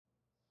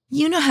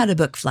You know how to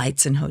book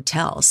flights and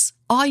hotels.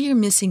 All you're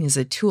missing is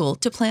a tool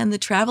to plan the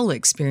travel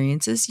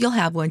experiences you'll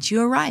have once you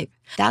arrive.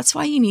 That's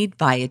why you need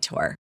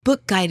Viator.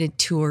 Book guided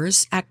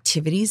tours,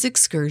 activities,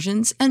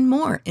 excursions, and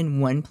more in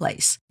one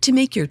place to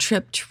make your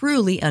trip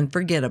truly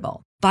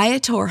unforgettable.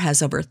 Viator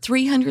has over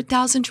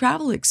 300,000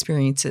 travel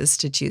experiences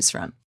to choose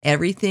from.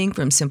 Everything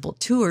from simple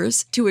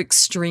tours to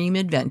extreme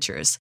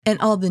adventures and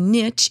all the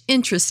niche,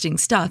 interesting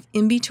stuff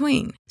in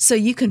between. So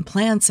you can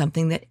plan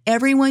something that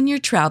everyone you're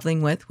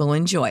traveling with will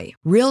enjoy.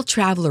 Real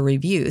traveler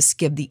reviews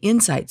give the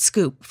inside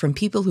scoop from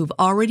people who've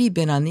already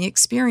been on the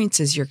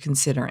experiences you're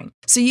considering.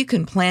 So you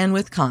can plan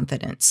with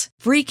confidence.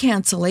 Free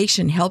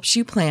cancellation helps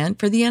you plan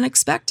for the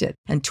unexpected.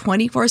 And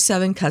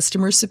 24/7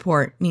 customer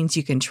support means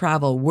you can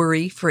travel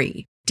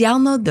worry-free.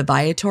 Download the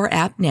Viator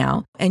app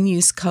now and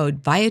use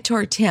code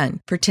Viator10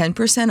 for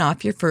 10%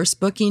 off your first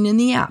booking in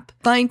the app.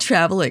 Find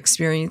travel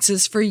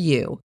experiences for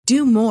you.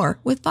 Do more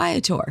with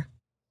Viator.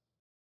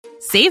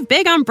 Save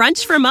big on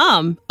brunch for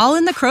mom, all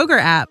in the Kroger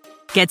app.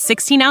 Get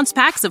 16-ounce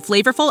packs of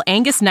flavorful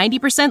Angus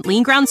 90%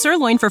 lean ground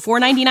sirloin for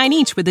 $4.99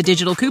 each with a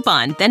digital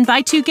coupon. Then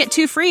buy 2, get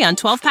 2 free on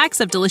 12 packs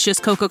of delicious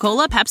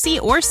Coca-Cola,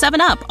 Pepsi, or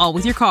 7-Up, all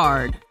with your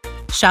card.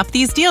 Shop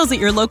these deals at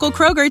your local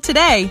Kroger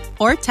today,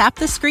 or tap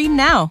the screen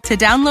now to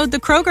download the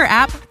Kroger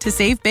app to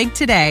save big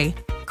today.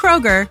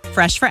 Kroger,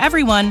 fresh for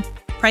everyone.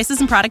 Prices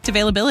and product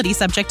availability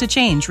subject to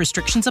change.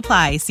 Restrictions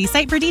apply. See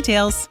site for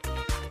details.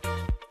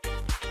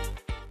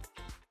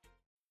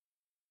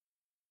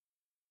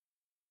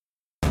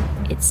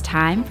 It's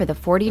time for the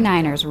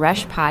 49ers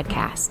Rush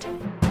Podcast.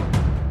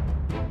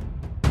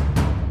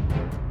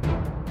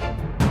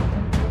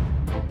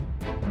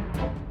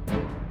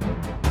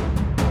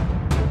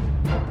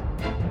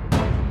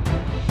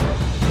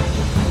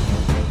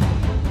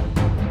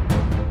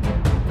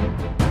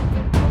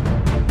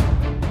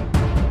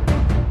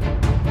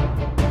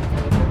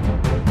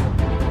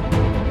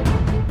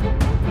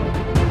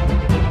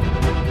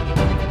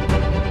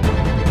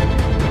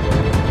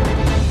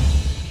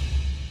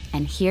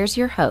 Here's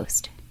your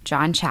host,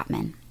 John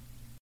Chapman.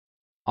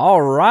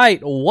 All right,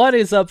 what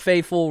is up,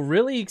 faithful?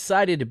 Really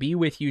excited to be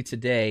with you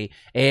today,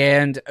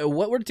 and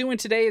what we're doing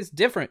today is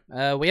different.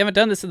 We haven't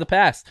done this in the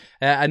past.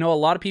 I know a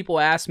lot of people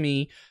ask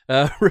me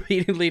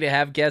repeatedly to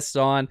have guests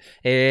on,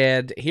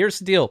 and here's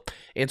the deal.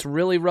 It's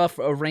really rough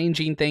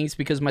arranging things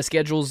because my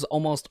schedule is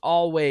almost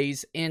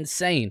always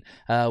insane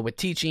with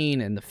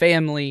teaching and the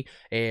family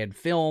and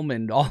film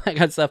and all that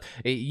kind of stuff.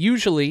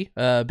 Usually,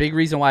 a big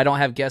reason why I don't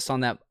have guests on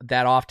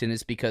that often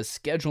is because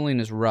scheduling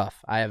is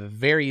rough. I have a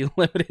very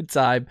limited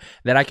time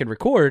that I can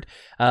record,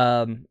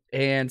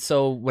 and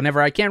so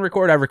whenever I can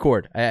record, I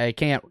record. I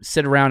can't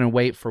sit around and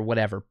wait for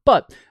whatever.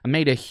 But I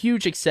made a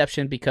huge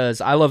exception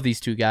because I love these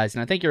two guys,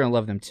 and I think you're going to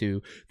love them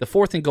too. The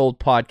Fourth and Gold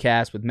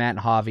podcast with Matt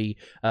and Javi,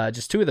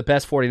 just two of the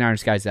best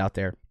 49ers guys out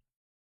there.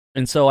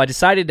 And so I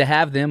decided to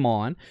have them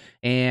on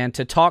and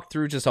to talk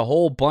through just a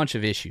whole bunch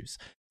of issues.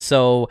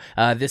 So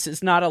this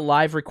is not a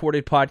live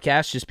recorded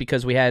podcast just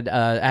because I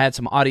had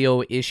some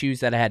audio issues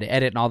that I had to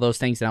edit and all those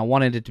things, and I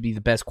wanted it to be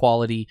the best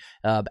quality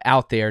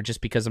out there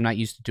just because I'm not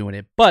used to doing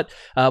it. But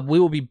we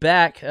will be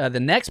back. The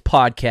next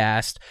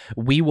podcast,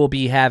 we will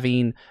be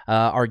having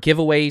our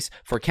giveaways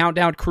for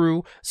Countdown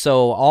Crew.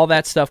 So all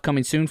that stuff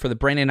coming soon for the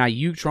Brandon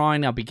Ayuk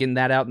drawing. I'll be getting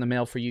that out in the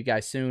mail for you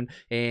guys soon,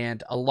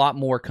 and a lot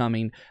more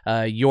coming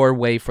your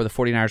way for the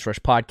 49ers Rush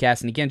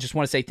podcast. And again, just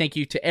want to say thank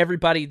you to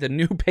everybody, the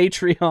new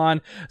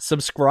Patreon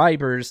subscribers.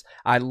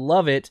 I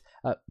love it.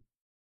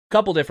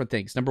 Couple different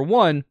things. Number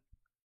one,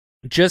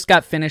 just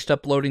got finished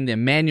uploading the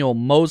Emmanuel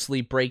Mosley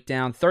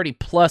breakdown, 30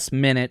 plus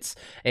minutes.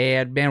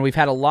 And man, we've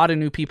had a lot of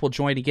new people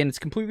join. Again, it's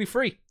completely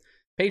free.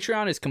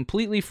 Patreon is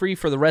completely free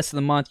for the rest of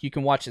the month. You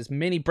can watch as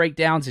many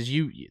breakdowns as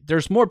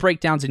there's more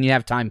breakdowns than you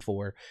have time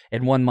for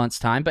in 1 month's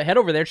time, but head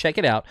over there, check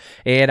it out.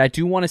 And I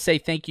do want to say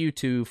thank you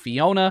to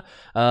Fiona,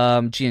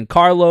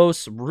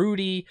 Giancarlos,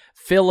 Rudy,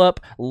 Philip,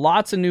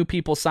 lots of new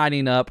people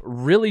signing up.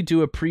 Really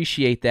do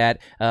appreciate that.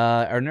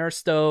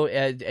 Ernesto,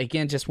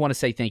 again, just want to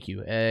say thank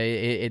you.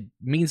 It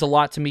means a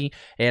lot to me,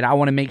 and I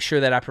want to make sure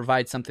that I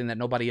provide something that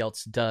nobody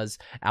else does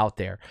out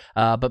there.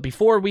 But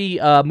before we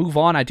move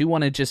on, I do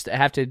want to just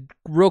have to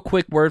real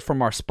quick word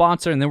from our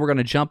sponsor, and then we're going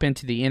to jump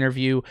into the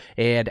interview.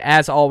 And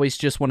as always,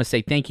 just want to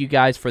say thank you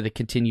guys for the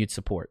continued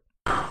support.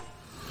 I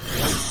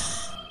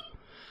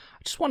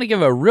just want to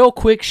give a real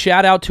quick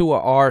shout out to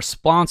our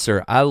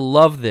sponsor. I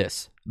love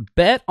this.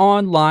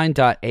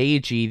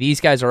 BetOnline.ag.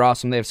 These guys are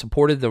awesome. They have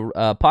supported the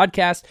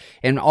podcast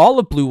and all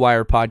of Blue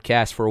Wire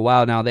podcasts for a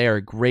while now. They are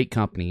a great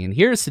company. And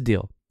here's the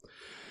deal.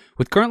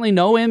 With currently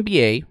no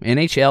NBA,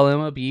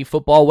 NHL, MLB,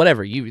 football,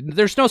 whatever,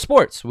 there's no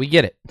sports. We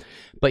get it.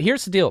 But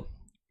here's the deal.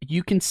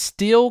 You can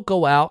still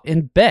go out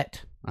and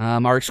bet.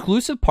 Our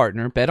exclusive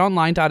partner,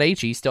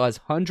 BetOnline.ag, still has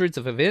hundreds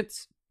of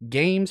events,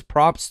 games,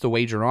 props to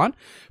wager on.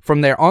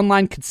 From their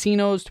online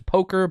casinos to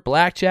poker,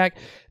 blackjack,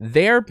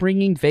 they're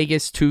bringing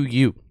Vegas to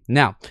you.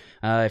 Now,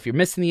 if you're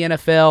missing the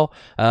NFL,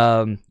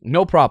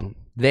 no problem.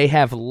 They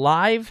have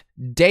live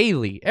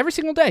daily, every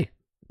single day,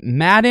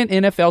 Madden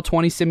NFL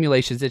 20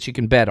 simulations that you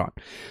can bet on.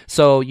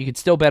 So you can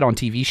still bet on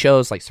TV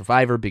shows like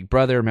Survivor, Big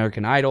Brother,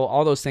 American Idol,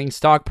 all those things,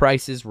 stock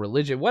prices,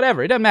 religion,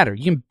 whatever. It doesn't matter.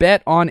 You can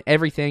bet on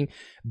everything.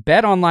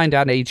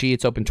 BetOnline.ag.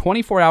 It's open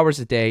 24 hours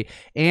a day,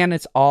 and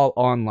it's all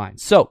online.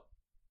 So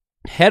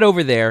head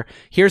over there.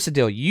 Here's the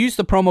deal. Use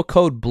the promo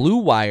code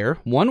BLUEWIRE,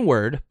 one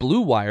word,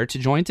 BLUEWIRE, to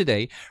join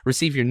today.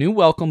 Receive your new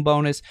welcome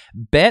bonus.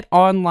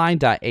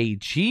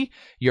 BetOnline.ag,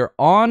 your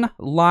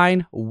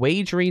online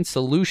wagering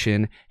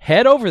solution.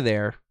 Head over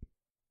there.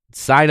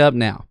 Sign up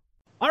now.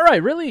 All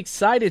right, really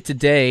excited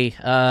today.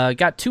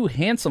 Got two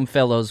handsome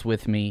fellows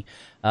with me.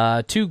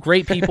 Two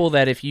great people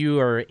that if you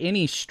are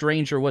any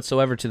stranger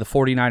whatsoever to the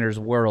 49ers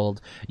world,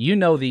 you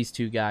know these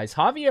two guys,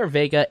 Javier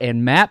Vega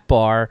and Matt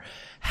Barr.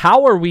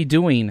 How are we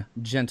doing,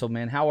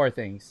 gentlemen? How are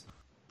things?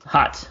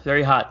 Hot.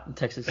 Very hot in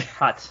Texas.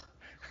 Hot.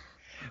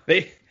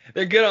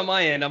 They're good on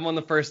my end. I'm on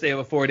the first day of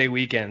a 4-day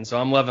weekend, so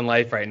I'm loving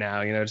life right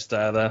now. You know, just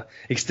the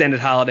extended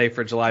holiday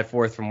for July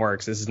 4th from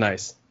work. So this is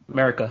nice.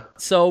 America.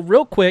 So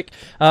real quick,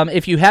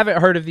 if you haven't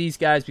heard of these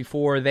guys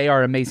before, they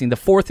are amazing. The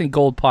Fourth and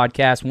Gold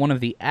podcast, one of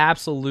the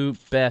absolute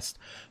best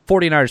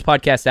 49ers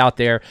podcasts out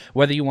there.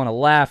 Whether you want to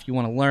laugh, you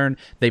want to learn,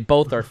 they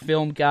both are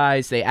film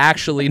guys. They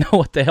actually know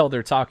what the hell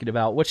they're talking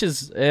about, which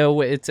is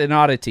it's an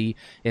oddity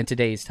in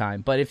today's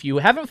time. But if you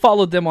haven't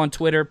followed them on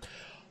Twitter,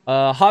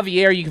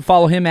 Javier, you can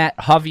follow him at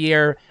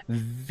Javier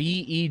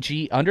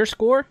VEG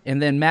 _,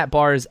 and then Matt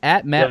Barr is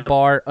at Matt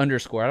Barr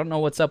 _. I don't know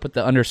what's up with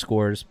the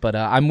underscores, but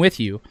I'm with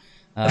you.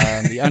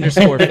 The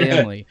underscore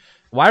family.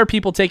 Why are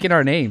people taking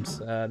our names?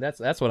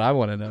 That's what I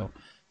want to know.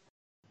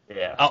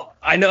 Yeah.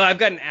 I know. I've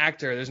got an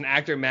actor. There's an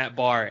actor, Matt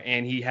Barr,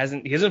 and he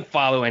doesn't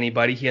follow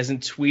anybody. He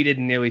hasn't tweeted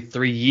in nearly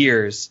 3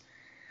 years.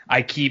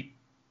 I keep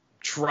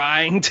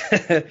trying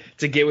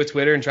to get with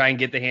Twitter and try and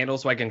get the handle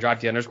so I can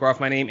drop the underscore off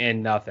my name,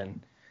 and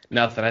nothing.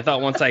 I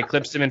thought once I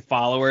eclipsed him in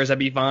followers, I'd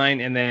be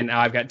fine, and then now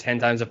I've got 10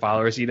 times the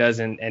followers he does,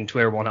 and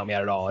Twitter won't help me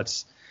out at all.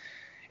 It's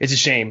a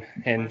shame.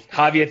 And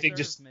Javi, I think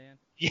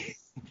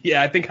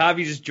I think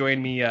Javi just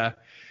joined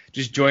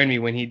me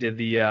when he did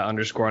the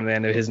underscore on the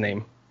end of his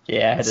name.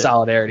 Yeah,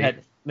 solidarity. Had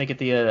to make it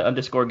the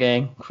underscore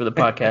gang for the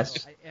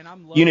podcast.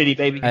 Unity,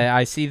 baby.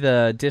 I see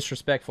the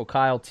disrespectful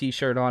Kyle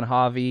T-shirt on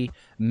Javi.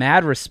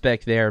 Mad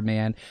respect there,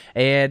 man.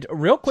 And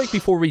real quick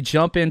before we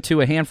jump into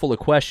a handful of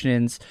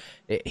questions,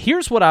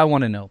 here's what I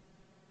want to know.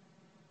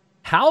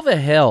 How the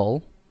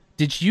hell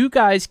did you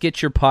guys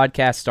get your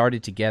podcast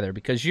started together?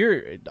 Because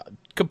you're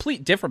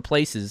complete different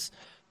places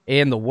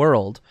in the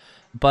world.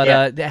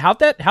 But how'd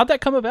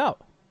that come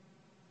about?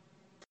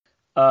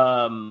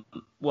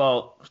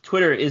 Well,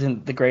 Twitter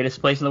isn't the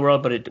greatest place in the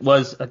world, but it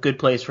was a good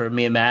place for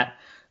me and Matt.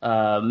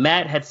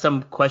 Matt had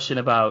some question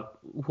about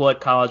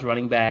what college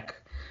running back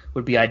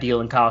would be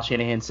ideal in Kyle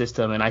Shanahan's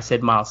system, and I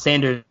said Miles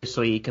Sanders,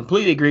 so he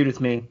completely agreed with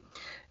me,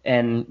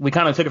 and we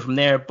kind of took it from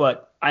there.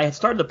 But I had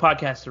started the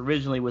podcast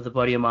originally with a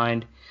buddy of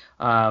mine,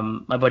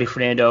 my buddy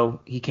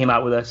Fernando. He came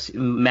out with us.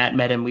 Matt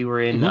met him. We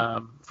were in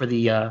for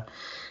the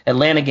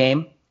Atlanta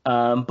game.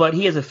 But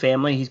he has a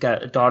family. He's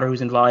got a daughter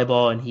who's in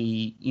volleyball, and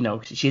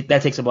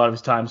that takes up a lot of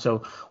his time.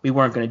 So we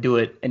weren't going to do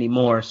it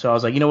anymore. So I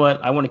was like, you know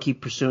what? I want to keep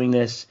pursuing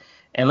this,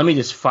 and let me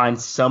just find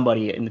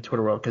somebody in the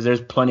Twitter world, because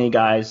there's plenty of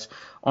guys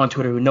on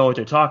Twitter who know what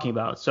they're talking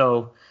about.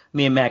 So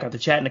me and Matt got to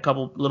chatting a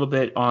little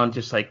bit on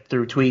just like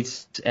through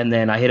tweets, and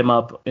then I hit him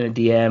up in a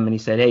DM, and he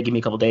said, hey, give me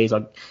a couple days.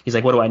 He's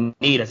like, what do I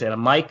need? I said, a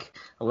mic,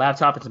 a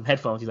laptop, and some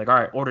headphones. He's like, all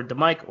right, ordered the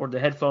mic, ordered the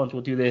headphones.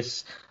 We'll do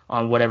this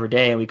on whatever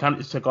day, and we kind of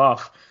just took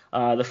off.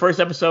 The first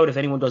episode, if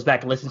anyone goes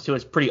back and listens to it,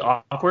 it's pretty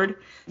awkward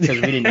because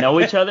we didn't know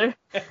each other.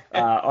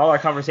 All our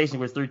conversations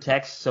were through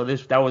text, so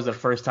that was the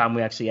first time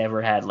we actually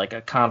ever had like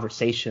a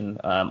conversation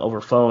over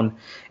phone,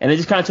 and it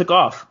just kind of took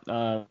off.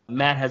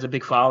 Matt has a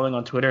big following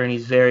on Twitter, and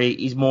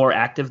he's more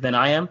active than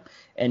I am,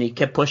 and he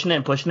kept pushing it,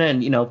 and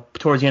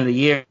towards the end of the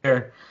year,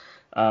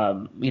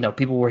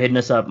 people were hitting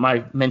us up.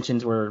 My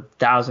mentions were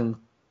 1,000.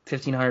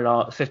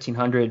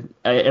 $1,500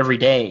 every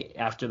day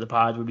after the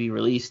pod would be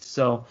released.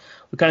 So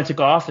we kind of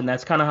took off, and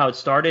that's kind of how it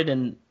started.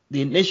 And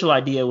the initial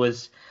idea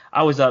was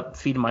I was up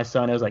feeding my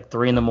son. It was like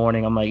 3 a.m.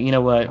 I'm like, you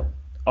know what?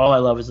 All I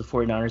love is the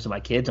 49ers and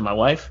my kids and my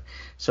wife.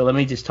 So let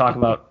me just talk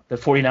about the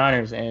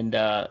 49ers. And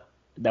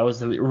that was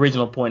the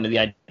original point of the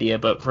idea.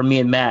 But for me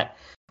and Matt,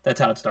 that's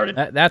how it started.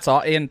 That's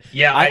all. And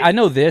yeah, I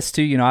know this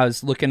too. I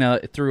was looking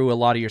through a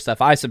lot of your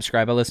stuff. I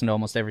subscribe. I listen to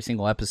almost every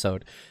single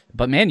episode.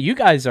 But man, you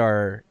guys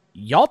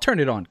y'all turned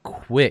it on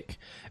quick,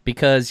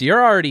 because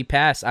you're already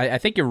past. I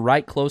think you're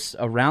right close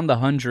around the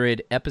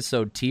 100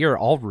 episode tier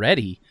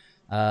already.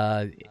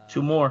 2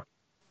 more.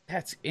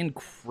 That's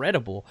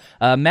incredible.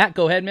 Matt,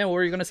 go ahead, man. What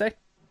were you going to say?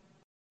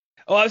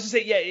 Oh, I was just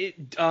saying,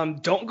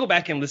 don't go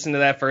back and listen to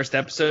that first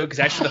episode, because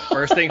actually the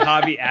first thing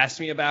Javi asked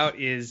me about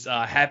is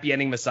happy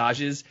ending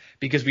massages,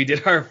 because we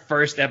did our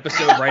first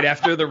episode right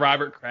after the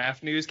Robert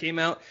Kraft news came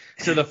out.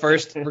 So the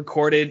first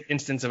recorded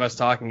instance of us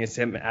talking is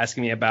him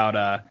asking me about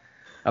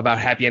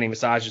happy ending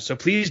massages. So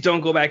please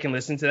don't go back and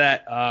listen to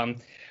that.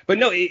 But But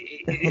no,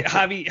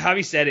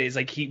 Javi said it. It's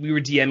like we were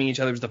DMing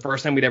each other. It was the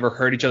first time we'd ever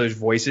heard each other's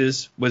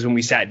voices was when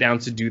we sat down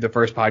to do the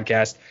first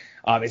podcast.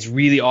 It's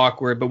really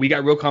awkward, but we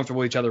got real comfortable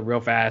with each other real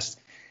fast.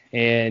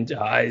 And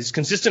it's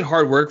consistent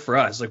hard work for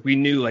us. Like we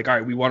knew, like, all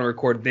right, we want to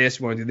record this,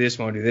 we want to do this,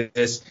 we want to do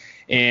this.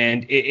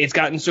 And it's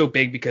gotten so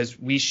big because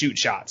we shoot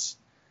shots.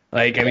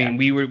 Like, I mean,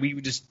 we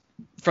would just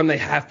from the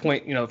half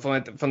point,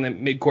 from the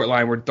mid-court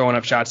line, we're throwing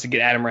up shots to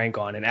get Adam Rank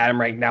on. And Adam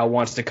Rank now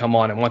wants to come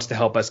on and wants to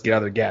help us get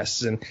other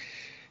guests. And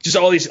just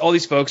all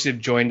these folks have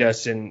joined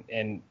us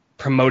and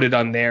promoted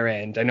on their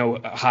end. I know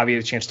Javi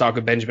had a chance to talk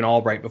with Benjamin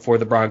Albright before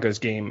the Broncos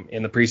game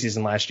in the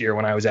preseason last year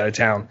when I was out of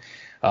town.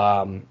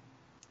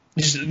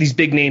 Just these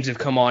big names have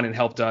come on and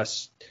helped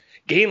us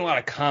gain a lot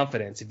of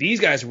confidence. If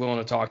these guys are willing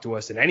to talk to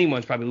us, then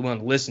anyone's probably willing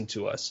to listen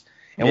to us.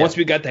 And once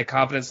we got that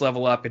confidence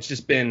level up, it's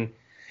just been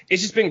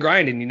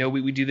grinding.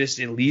 We do this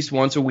at least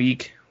once a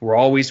week. We're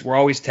always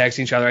texting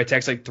each other. I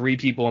text like 3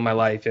 people in my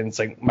life, and it's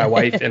like my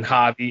wife and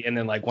Javi, and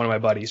then like one of my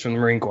buddies from the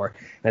Marine Corps.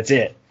 That's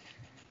it.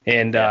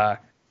 And so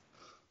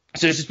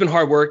it's just been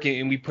hard work,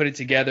 and we put it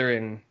together.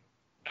 And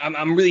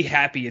I'm really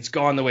happy it's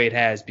gone the way it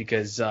has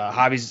because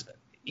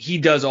he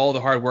does all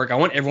the hard work. I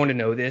want everyone to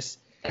know this.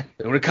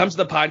 When it comes to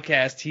the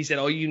podcast, he said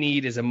all you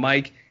need is a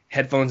mic,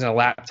 headphones, and a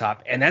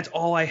laptop, and that's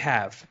all I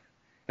have.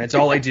 That's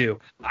all I do.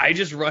 I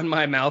just run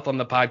my mouth on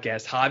the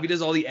podcast. Javi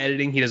does all the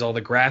editing. He does all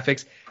the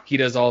graphics. He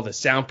does all the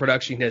sound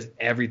production. He does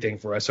everything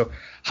for us. So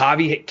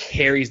Javi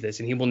carries this,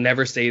 and he will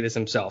never say this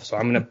himself. So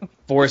I'm going to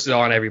force it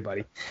on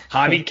everybody.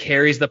 Javi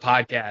carries the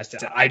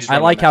podcast. I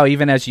like how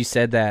even as you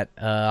said that,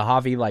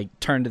 Javi like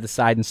turned to the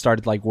side and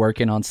started like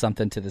working on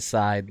something to the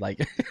side.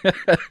 Like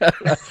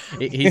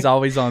he's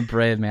always on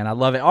bread, man. I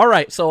love it. All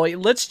right, so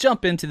let's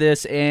jump into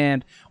this,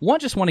 and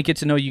just want to get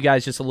to know you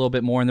guys just a little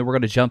bit more, and then we're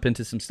going to jump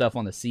into some stuff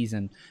on the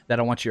season that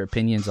I want your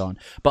opinions on.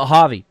 But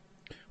Javi,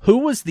 who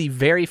was the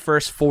very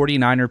first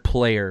 49er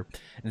player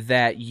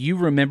that you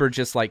remember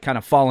just like kind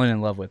of falling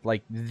in love with?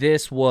 Like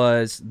this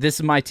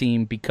is my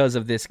team because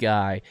of this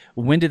guy.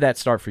 When did that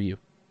start for you?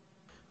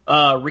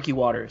 Ricky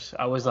Watters.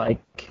 I was like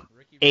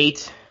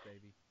 8.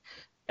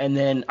 And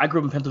then I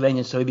grew up in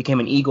Pennsylvania, so he became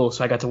an Eagle,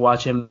 so I got to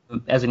watch him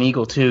as an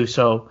Eagle too.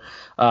 So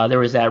there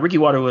was that. Ricky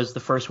Watters was the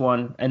first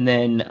one. And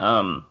then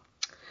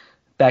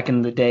back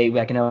in the day,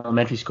 back in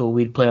elementary school,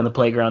 we'd play on the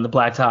playground, the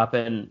blacktop,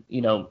 and,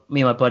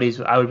 me and my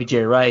buddies, I would be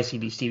Jerry Rice,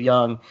 he'd be Steve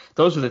Young.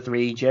 Those were the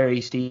 3,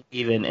 Jerry, Steve,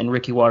 and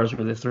Ricky Watters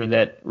were the 3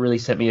 that really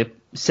set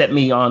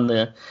me on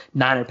the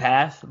Niner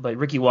path. But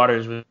Ricky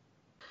Watters was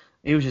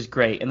just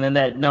great. And then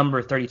that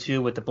number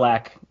 32 with the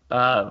black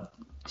the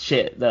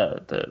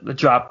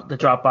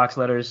drop box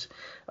letters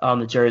on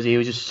the jersey, it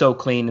was just so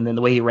clean. And then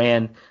the way he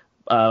ran,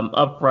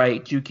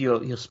 upright, juke,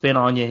 he'll spin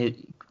on you.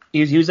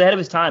 He was ahead of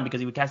his time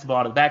because he would catch the ball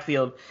out of the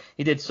backfield.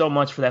 He did so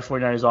much for that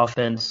 49ers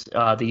offense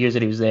the years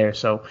that he was there.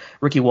 So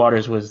Ricky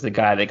Watters was the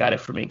guy that got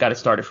it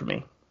started for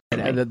me.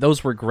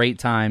 Those were great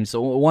times.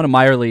 One of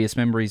my earliest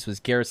memories was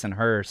Garrison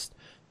Hurst,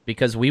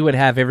 because we would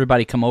have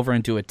everybody come over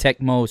and do a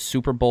Tecmo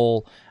Super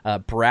Bowl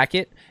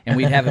bracket, and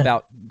we'd have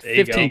about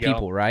 15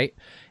 people, right?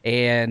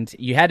 And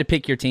you had to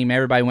pick your team.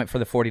 Everybody went for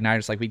the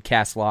 49ers, like we'd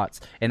cast lots.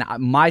 And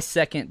my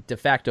second de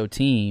facto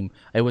team,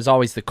 it was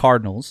always the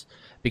Cardinals,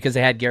 because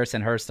they had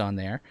Garrison Hurst on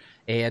there.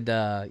 And,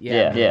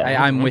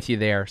 I'm with you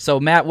there.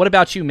 So, Matt, what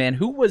about you, man?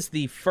 Who was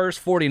the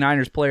first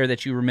 49ers player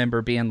that you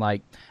remember being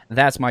like,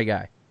 that's my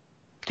guy?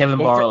 Kevin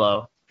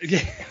Barlow. Don't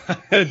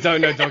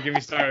get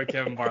me started with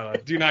Kevin Barlow.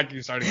 Do not get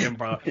me started with Kevin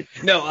Barlow.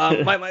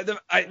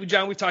 No,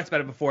 John, we've talked about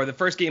it before. The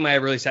first game I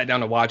ever really sat down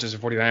to watch as a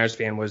 49ers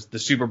fan was the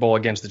Super Bowl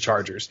against the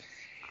Chargers.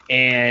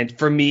 And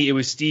for me, it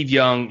was Steve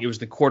Young. It was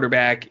the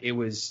quarterback. It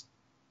was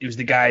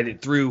the guy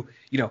that threw,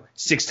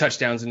 6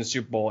 touchdowns in the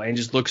Super Bowl and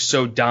just looked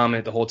so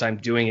dominant the whole time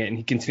doing it. And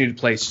he continued to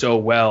play so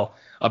well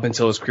up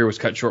until his career was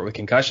cut short with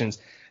concussions.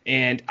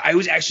 And I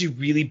was actually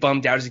really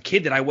bummed out as a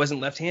kid that I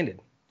wasn't left-handed.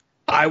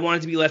 I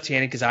wanted to be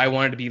left-handed because I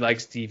wanted to be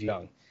like Steve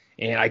Young.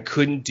 And I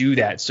couldn't do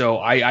that.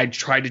 So I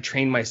tried to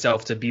train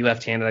myself to be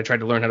left-handed. I tried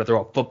to learn how to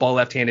throw a football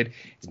left-handed. It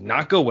did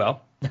not go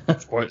well.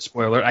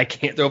 Spoiler alert, I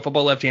can't throw a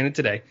football left-handed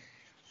today.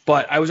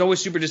 But I was always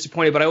super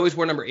disappointed. But I always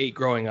wore number 8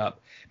 growing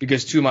up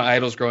because 2 of my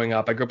idols growing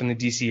up, I grew up in the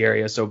D.C.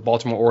 area, so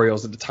Baltimore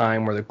Orioles at the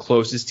time were the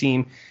closest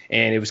team.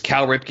 And it was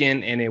Cal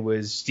Ripken and it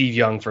was Steve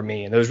Young for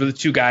me. And those were the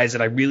 2 guys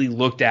that I really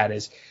looked at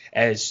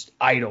as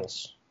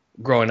idols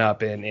growing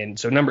up. And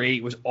so number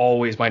 8 was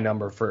always my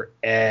number for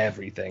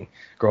everything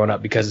growing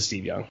up because of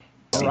Steve Young.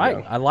 All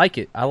right. I like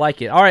it.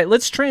 All right,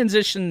 let's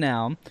transition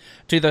now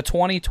to the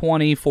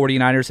 2020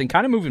 49ers and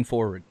kind of moving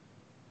forward.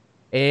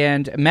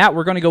 And, Matt,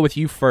 we're going to go with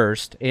you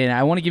first, and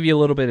I want to give you a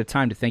little bit of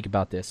time to think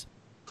about this.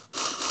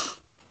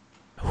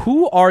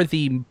 Who are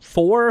the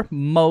 4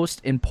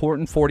 most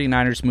important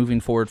 49ers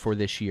moving forward for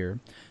this year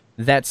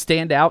that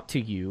stand out to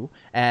you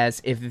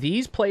as if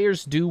these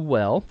players do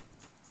well,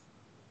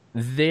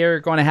 they're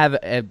going to have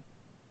a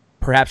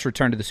perhaps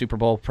return to the Super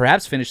Bowl,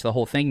 perhaps finish the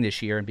whole thing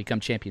this year and become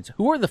champions?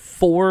 Who are the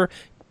 4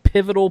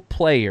 pivotal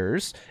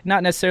players,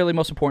 not necessarily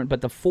most important,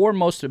 but the 4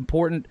 most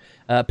important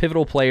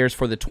pivotal players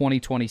for the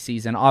 2020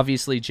 season.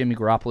 Obviously, Jimmy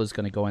Garoppolo is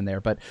going to go in there,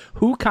 but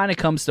who kind of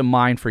comes to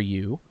mind for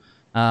you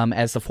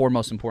as the 4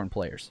 most important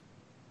players?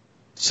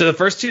 So the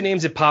first 2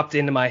 names that popped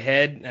into my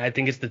head, I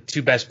think it's the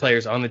 2 best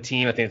players on the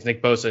team. I think it's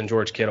Nick Bosa and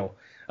George Kittle.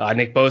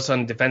 Nick Bosa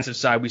on the defensive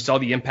side, we saw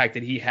the impact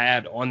that he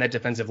had on that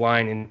defensive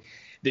line,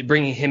 and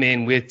bringing him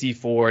in with Dee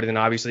Ford, and then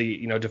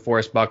obviously,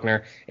 DeForest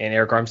Buckner and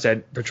Eric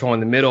Armstead patrolling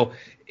the middle.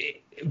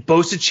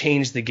 Bosa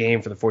changed the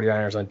game for the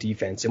 49ers on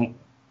defense. And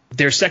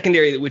their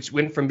secondary, which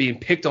went from being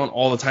picked on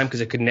all the time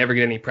because it could never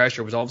get any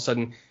pressure, was all of a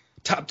sudden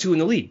top 2 in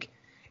the league.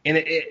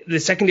 And the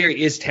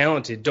secondary is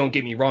talented, don't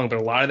get me wrong, but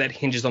a lot of that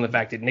hinges on the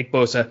fact that Nick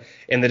Bosa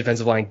and the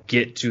defensive line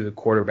get to the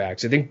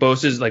quarterbacks. I think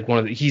Bosa is like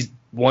he's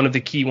one of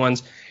the key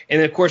ones. And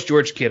then, of course,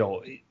 George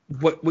Kittle.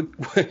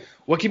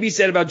 What can be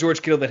said about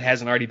George Kittle that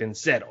hasn't already been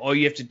said? All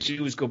you have to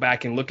do is go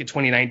back and look at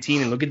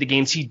 2019 and look at the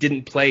games he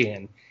didn't play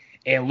in,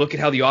 and look at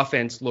how the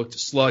offense looked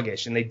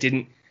sluggish, and they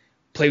didn't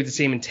play with the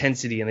same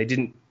intensity, and they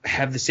didn't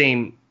have the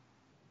same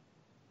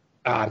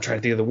I'm trying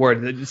to think of the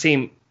word, the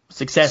same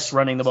success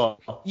running the ball.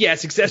 Yeah,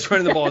 success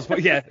running the ball.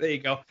 Yeah, there you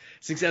go.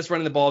 Success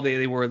running the ball.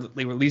 They were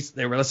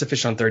less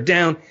efficient on third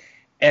down.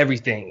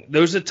 Everything.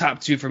 Those are the top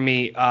 2 for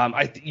me.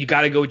 You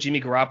got to go with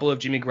Jimmy Garoppolo. If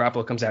Jimmy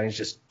Garoppolo comes out and he's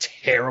just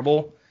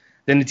terrible,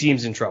 then the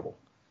team's in trouble.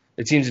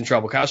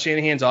 Kyle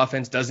Shanahan's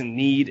offense doesn't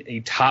need a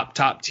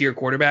top tier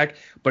quarterback,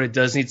 but it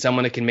does need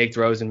someone that can make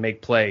throws and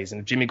make plays.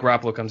 And if Jimmy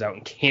Garoppolo comes out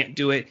and can't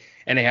do it,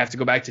 and they have to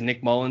go back to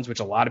Nick Mullins, which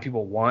a lot of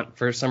people want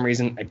for some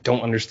reason, I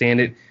don't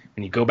understand it.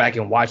 When you go back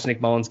and watch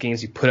Nick Mullins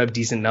games, he put up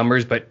decent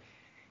numbers, but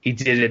he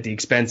did it at the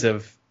expense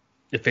of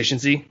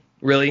efficiency,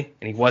 really,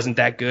 and he wasn't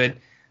that good.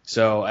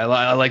 So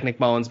I like Nick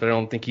Mullins, but I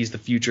don't think he's the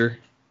future.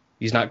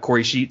 He's not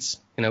Corey Sheets.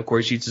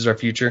 Corey Sheets is our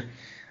future.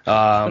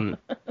 But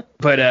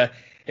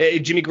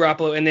Jimmy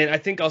Garoppolo, and then I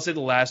think I'll say the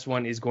last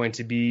one is going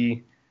to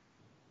be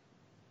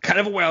kind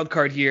of a wild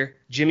card here,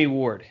 Jimmy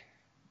Ward.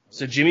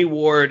 So Jimmy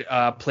Ward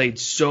played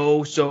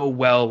so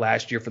well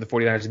last year for the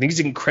 49ers. I think he's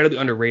an incredibly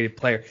underrated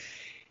player.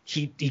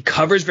 He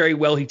covers very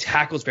well. He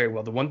tackles very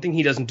well. The one thing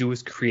he doesn't do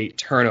is create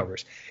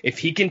turnovers. If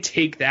he can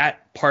take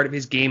that part of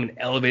his game and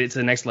elevate it to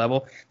the next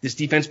level, this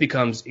defense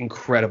becomes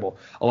incredible.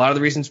 A lot of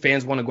the reasons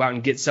fans want to go out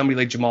and get somebody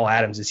like Jamal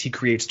Adams is he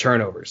creates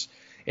turnovers.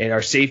 And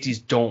our safeties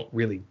don't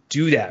really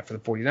do that for the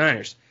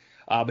 49ers.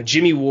 But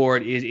Jimmy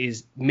Ward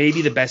is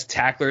maybe the best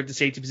tackler at the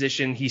safety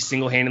position. He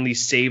single-handedly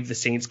saved the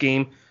Saints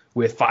game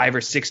with 5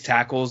 or 6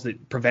 tackles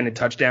that prevented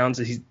touchdowns.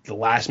 He's the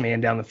last man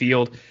down the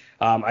field.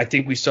 I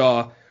think we're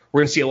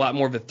going to see a lot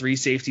more of a 3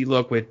 safety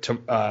look with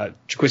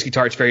Jaquiski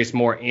Tartt, Farius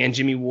Moore, and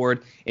Jimmy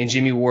Ward. And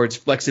Jimmy Ward's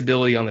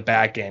flexibility on the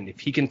back end.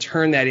 If he can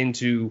turn that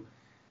into,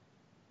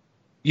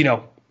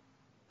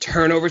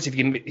 turnovers, if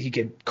he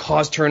can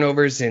cause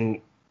turnovers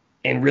and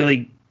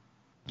really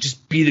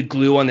just be the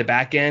glue on the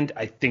back end,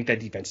 I think that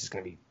defense is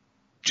going to be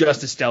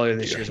just as stellar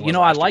this year as it was I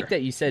last like year.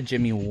 that you said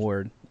Jimmy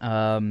Ward.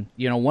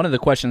 One of the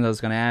questions I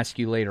was going to ask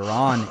you later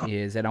on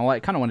is, and I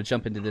kind of want to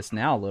jump into this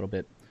now a little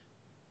bit,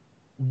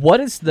 what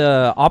is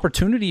the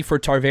opportunity for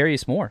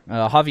Tarvarius Moore?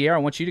 Javier, I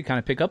want you to kind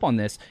of pick up on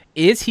this.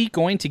 Is he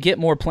going to get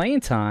more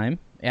playing time?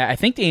 I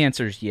think the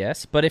answer is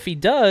yes, but if he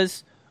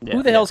does,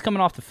 who the hell's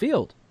coming off the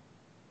field?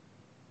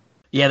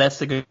 Yeah,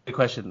 that's a good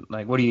question.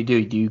 Like, what do you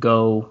do? Do you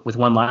go with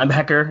one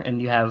linebacker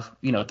and you have,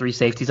 3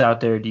 safeties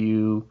out there? Do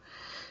you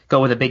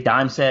go with a big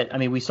dime set? I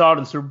mean, we saw it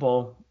in the Super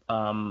Bowl,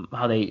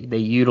 how they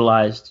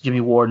utilized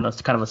Jimmy Ward in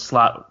kind of a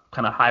slot,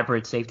 kind of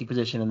hybrid safety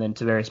position, and then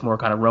Tarvarius Moore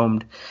kind of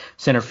roamed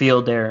center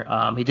field there.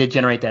 He did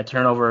generate that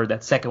turnover,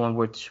 that second one,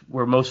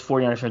 where most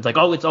 49ers fans like,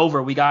 oh, it's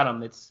over, we got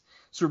him, it's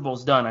Super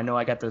Bowl's done. I know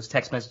I got those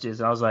text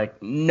messages, and I was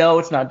like, no,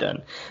 it's not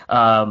done.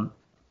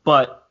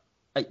 But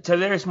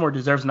Tarvarius Moore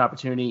deserves an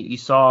opportunity. You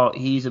saw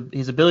his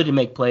ability to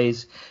make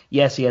plays.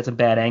 Yes, he had some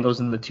bad angles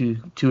in the two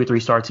or three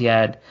starts he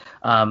had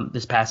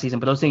this past season,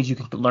 but those things you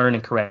can learn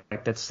and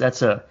correct.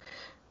 That's a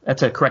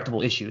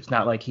correctable issue. It's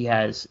not like he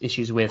has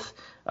issues with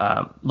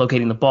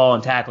locating the ball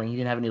and tackling. He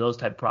didn't have any of those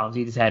type of problems.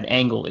 He just had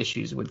angle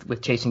issues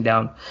with chasing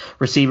down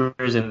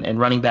receivers and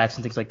running backs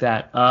and things like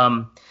that.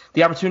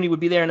 The opportunity would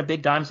be there in a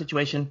big dime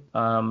situation,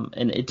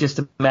 and it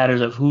just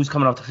matters of who's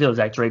coming off the field. Is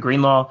that Dre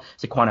Greenlaw?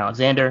 Is it Quan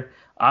Alexander?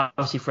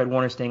 Obviously, Fred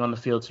Warner staying on the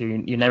field, so you're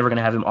never going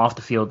to have him off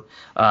the field.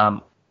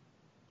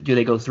 Do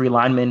they go 3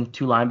 linemen,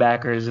 2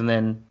 linebackers, and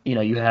then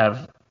you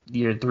have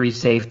your 3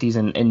 safeties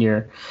and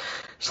your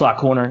slot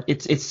corner?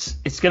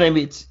 It's going to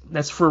be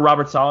that's for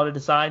Robert Saleh to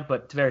decide.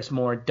 But Tarvarius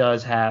Moore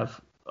does have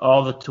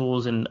all the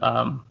tools and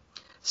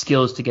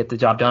skills to get the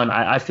job done.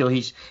 I feel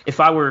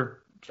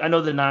I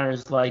know the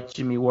Niners like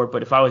Jimmy Ward,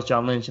 but if I was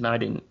John Lynch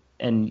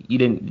and you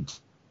didn't,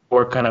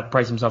 or kind of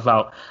price himself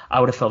out, I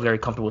would have felt very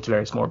comfortable with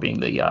Tarvarius Moore being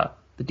the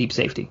deep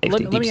safety.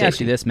 Let me ask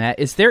you this, Matt.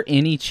 Is there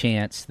any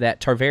chance that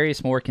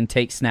Tarvarius Moore can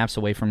take snaps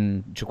away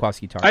from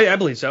Jaquiski Tartt? I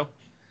believe so.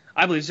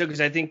 Because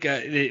I think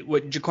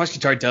what Jaquiski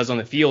Tartt does on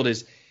the field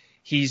is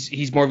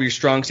he's more of your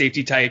strong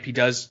safety type. He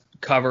does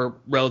cover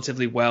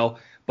relatively well,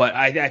 But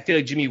I feel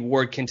like Jimmy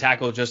Ward can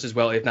tackle just as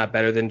well, if not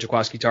better, than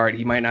Jaquiski Tartt.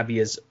 He might not be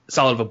as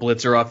solid of a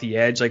blitzer off the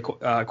edge like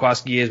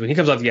Jaquiski is. When he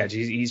comes off the edge,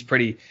 he's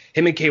pretty.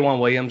 Him and K'Waun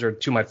Williams are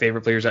two of my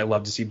favorite players I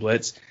love to see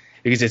blitz,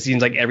 because it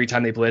seems like every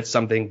time they blitz,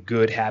 something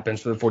good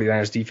happens for the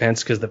 49ers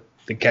defense, because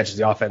it catches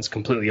the offense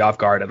completely off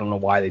guard. I don't know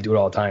why they do it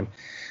all the time.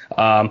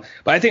 But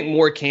I think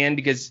Moore can,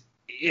 because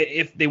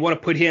if they want to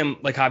put him,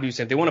 like Javi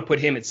said, if they want to put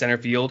him at center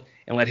field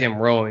and let him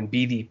roam and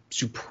be the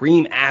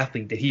supreme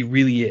athlete that he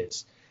really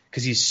is,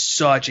 because he's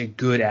such a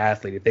good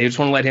athlete. If they just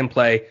want to let him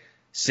play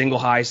single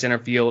high center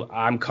field,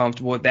 I'm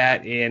comfortable with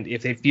that. And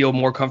if they feel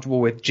more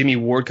comfortable with Jimmy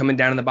Ward coming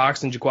down in the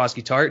box than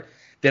Jaquiski Tartt,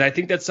 then I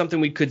think that's something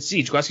we could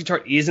see. Jaquiski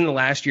Tartt is in the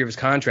last year of his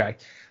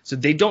contract, so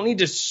they don't need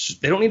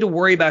to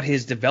worry about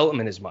his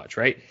development as much,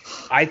 right?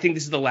 I think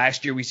this is the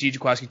last year we see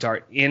Jaquiski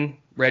Tartt in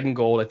red and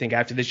gold. I think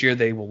after this year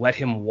they will let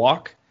him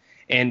walk.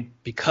 And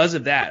because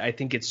of that, I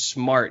think it's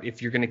smart,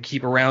 if you're going to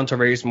keep around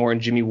Tarvarius Moore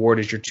and Jimmy Ward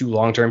as your two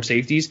long-term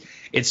safeties,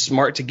 it's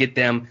smart to get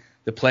them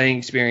the playing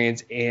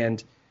experience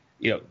and,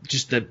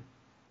 just the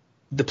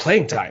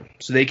playing time,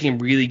 so they can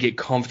really get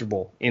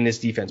comfortable in this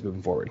defense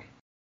moving forward.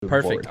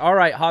 Perfect. All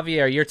right,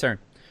 Javier, your turn.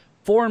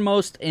 4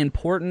 most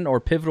important or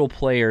pivotal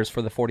players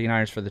for the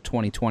 49ers for the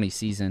 2020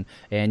 season.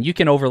 And you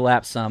can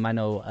overlap some. I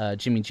know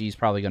Jimmy G is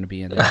probably going to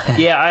be in there.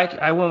 Yeah,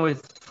 I went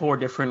with 4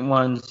 different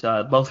ones,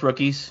 both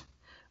rookies.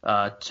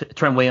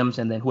 Trent Williams,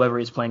 and then whoever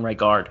is playing right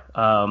guard.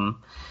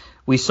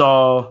 We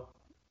saw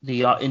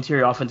the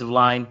interior offensive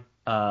line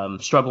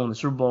struggle in the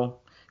Super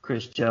Bowl.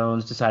 Chris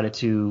Jones decided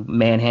to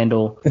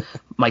manhandle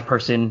Mike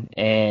Person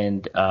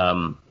and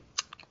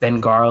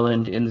Ben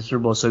Garland in the Super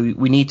Bowl. So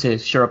we need to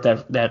shore up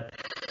that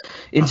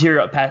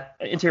interior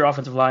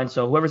offensive line.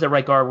 So whoever's at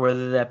right guard,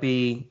 whether that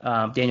be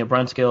Daniel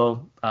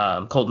Brunskill,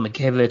 Colton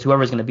McKivitz,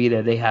 whoever's going to be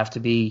there, they have to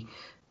be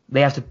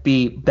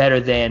better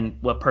than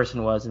what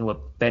Person was and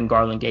what Ben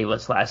Garland gave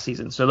us last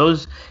season. So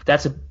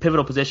that's a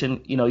pivotal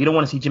position. You don't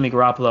want to see Jimmy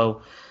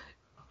Garoppolo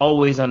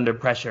always under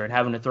pressure and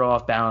having to throw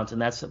off balance, and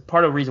that's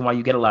part of the reason why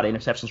you get a lot of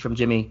interceptions from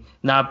Jimmy.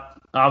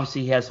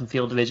 Obviously, he has some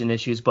field division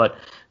issues, but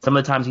some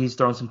of the times he's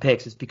thrown some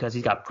picks, it's because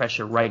he's got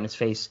pressure right in his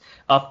face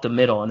up the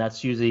middle, and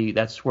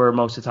that's where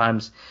most of the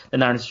times the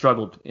Niners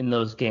struggled in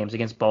those games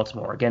against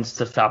Baltimore, against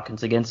the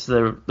Falcons, against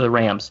the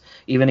Rams,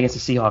 even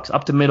against the Seahawks.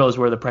 Up the middle is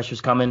where the pressure's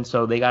coming,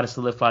 so they got to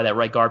solidify that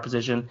right guard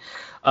position.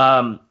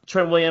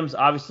 Trent Williams,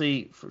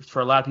 obviously,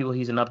 for a lot of people,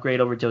 he's an upgrade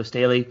over Joe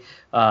Staley.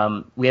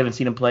 We haven't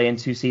seen him play in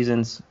 2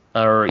 seasons,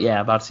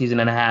 about a season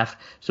and a half,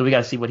 so we got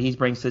to see what he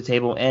brings to the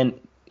table, and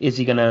is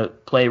he going to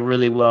play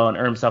really well and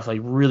earn himself a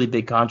really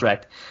big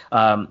contract?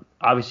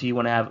 Obviously, you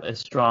want to have a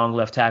strong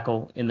left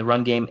tackle in the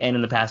run game and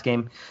in the pass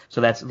game, so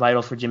that's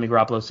vital for Jimmy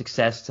Garoppolo's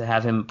success to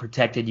have him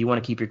protected. You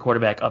want to keep your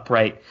quarterback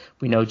upright.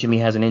 We know Jimmy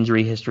has an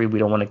injury history. We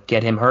don't want to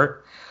get him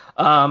hurt.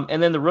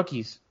 And then the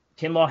rookies.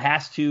 Kinlaw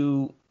has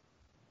to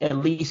at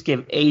least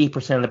give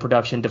 80% of the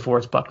production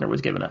DeForest Buckner was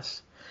giving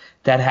us.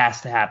 That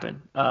has to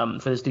happen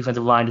for this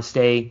defensive line to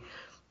stay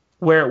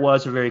where it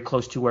was or very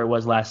close to where it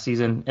was last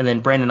season. And then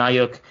Brandon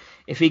Ayuk,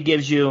 if he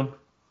gives you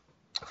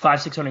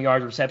 600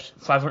 yards reception,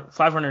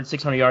 500,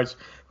 600 yards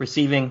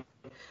receiving,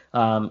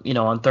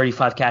 on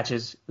 35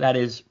 catches, that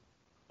is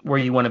where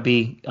you want to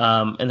be.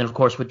 And then, of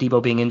course, with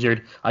Debo being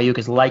injured, Ayuk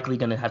is likely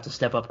going to have to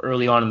step up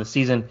early on in the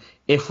season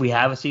if we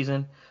have a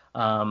season.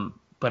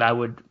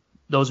 But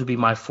those would be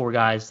my 4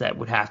 guys that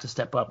would have to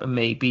step up and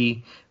may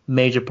be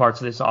major parts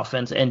of this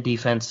offense and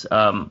defense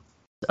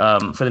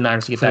for the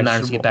Niners to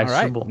get back to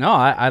Super Bowl. No,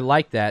 I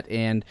like that,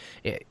 and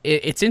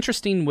it's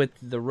interesting with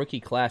the rookie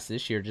class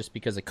this year, just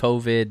because of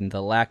COVID and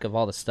the lack of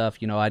all the stuff.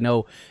 I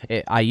know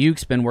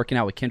Ayuk's been working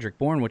out with Kendrick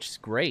Bourne, which is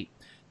great.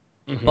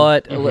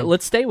 But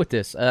let's stay with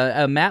this,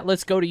 Matt.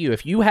 Let's go to you.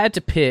 If you had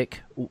to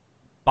pick,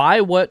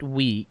 by what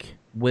week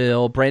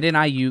will Brandon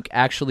Ayuk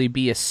actually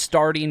be a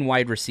starting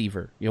wide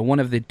receiver? One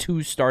of the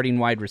 2 starting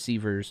wide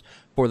receivers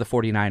for the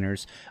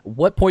 49ers.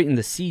 What point in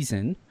the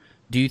season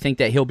do you think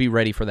that he'll be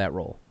ready for that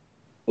role?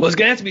 Well, it's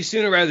going to have to be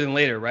sooner rather than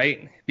later,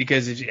 right?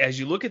 Because as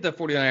you look at the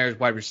 49ers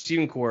wide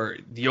receiving core,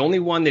 the only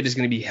one that is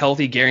going to be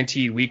healthy,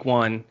 guaranteed week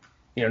 1,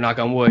 knock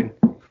on wood,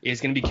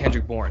 is going to be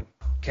Kendrick Bourne.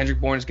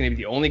 Kendrick Bourne is going to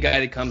be the only guy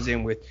that comes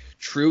in with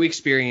true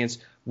experience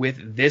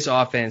with this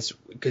offense,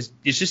 because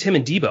it's just him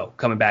and Debo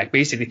coming back,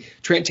 basically.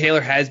 Trent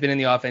Taylor has been in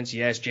the offense,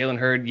 yes. Jalen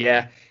Hurd,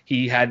 yeah,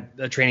 he had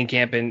a training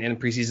camp in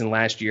preseason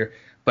last year.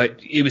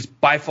 But it was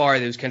by far,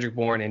 it was Kendrick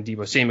Bourne and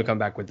Debo Samuel come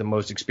back with the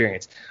most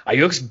experience.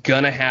 Ayuk's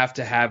going to have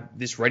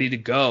this ready to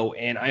go,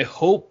 and I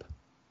hope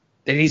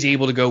that he's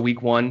able to go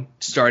week 1,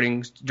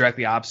 starting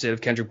directly opposite of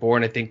Kendrick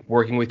Bourne, I think,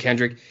 working with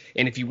Kendrick.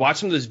 And if you watch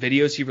some of those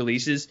videos he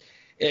releases,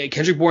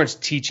 Kendrick Bourne's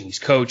teaching, he's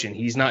coaching.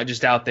 He's not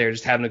just out there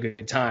just having a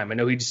good time. I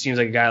know he just seems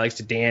like a guy who likes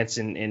to dance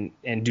and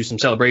do some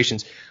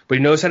celebrations, but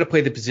he knows how to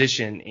play the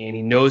position, and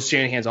he knows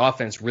Shanahan's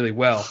offense really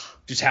well,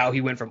 just how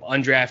he went from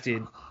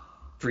undrafted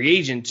free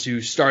agent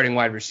to starting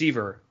wide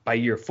receiver by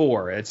year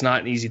 4. It's not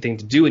an easy thing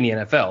to do in the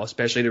NFL,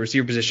 especially the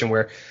receiver position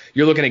where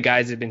you're looking at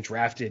guys that have been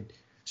drafted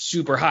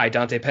super high.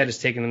 Dante Pettis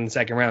taken in the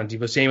 2nd round,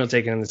 Debo Samuel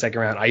taken in the 2nd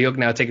round, Ayuk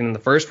now taken in the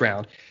 1st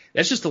round.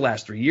 That's just the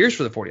last 3 years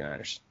for the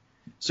 49ers.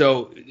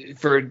 So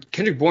for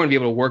Kendrick Bourne to be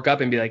able to work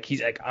up and be like,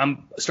 he's like,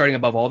 I'm starting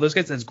above all those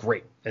guys, that's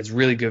great. That's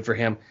really good for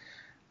him.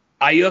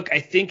 Ayuk, I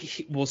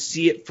think we'll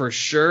see it for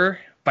sure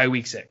by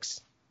week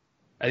 6.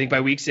 I think by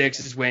week 6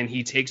 is when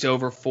he takes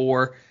over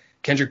for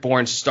Kendrick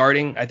Bourne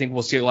starting. I think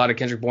we'll see a lot of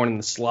Kendrick Bourne in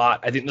the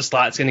slot. I think the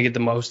slot's going to get the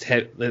most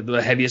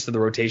the heaviest of the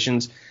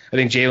rotations. I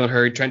think Jalen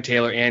Hurd, Trent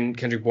Taylor, and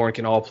Kendrick Bourne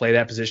can all play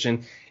that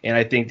position. And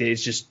I think that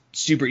it's just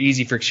super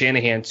easy for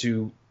Shanahan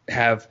to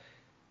have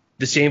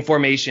the same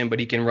formation, but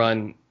he can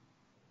run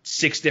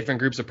 6 different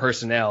groups of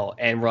personnel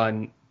and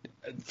run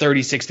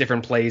 36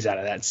 different plays out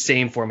of that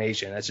same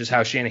formation. That's just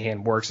how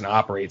Shanahan works and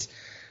operates.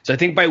 So I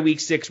think by week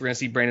 6, we're going to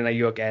see Brandon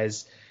Ayuk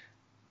as,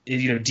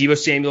 Deebo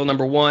Samuel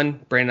number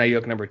 1, Brandon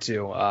Ayuk number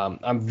 2.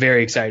 I'm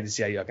very excited to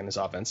see Ayuk in this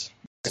offense.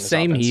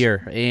 Same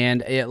here.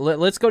 And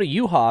let's go to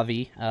you,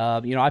 Javi.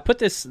 I put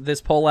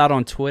this poll out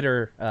on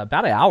Twitter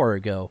about an hour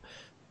ago.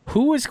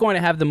 Who is going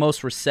to have the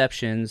most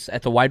receptions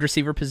at the wide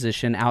receiver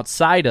position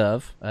outside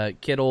of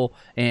Kittle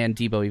and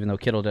Deebo, even though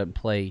Kittle doesn't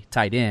play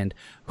tight end?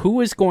 Who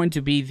is going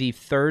to be the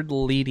third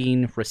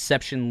leading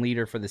reception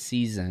leader for the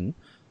season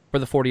for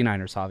the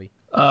 49ers, Javi?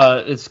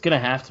 It's going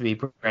to have to be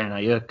Brandon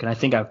Ayuk, and I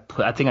think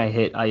I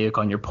hit Ayuk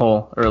on your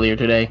poll earlier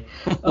today.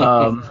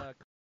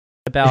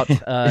 About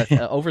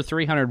over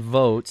 300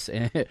 votes,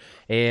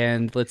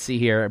 and let's see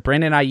here.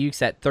 Brandon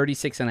Ayuk's at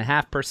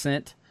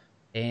 36.5%.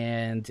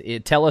 And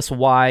tell us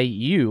why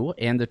you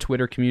and the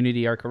Twitter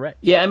community are correct.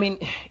 Yeah, I mean,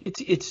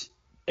 it's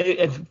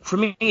for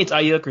me, it's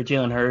Ayuk or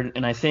Jalen Hurd,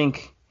 and I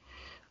think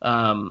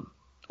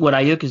what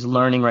Ayuk is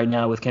learning right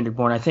now with Kendrick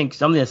Bourne, I think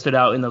something that stood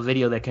out in the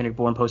video that Kendrick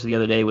Bourne posted the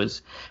other day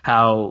was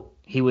how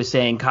he was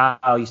saying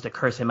Kyle used to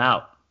curse him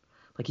out.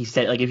 Like he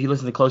said, like if you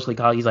listen closely,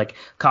 he's like,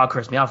 Kyle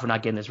cursed me out for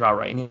not getting this route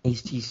right, and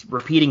he's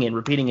repeating it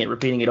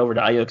over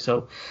to Ayuk.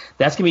 So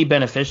that's gonna be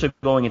beneficial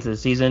going into the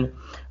season.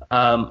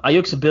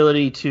 Ayuk's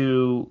ability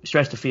to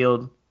stretch the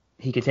field,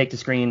 he can take the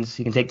screens,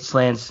 he can take the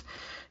slants.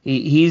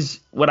 He's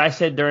what I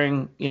said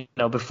during,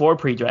 before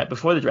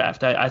the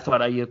draft. I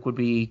thought Ayuk would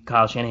be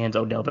Kyle Shanahan's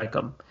Odell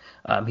Beckham.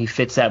 He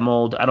fits that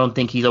mold. I don't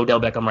think he's Odell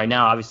Beckham right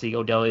now. Obviously,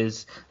 Odell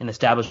is an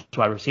established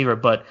wide receiver,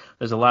 but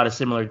there's a lot of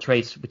similar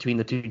traits between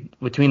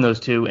those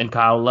two. And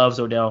Kyle loves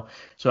Odell,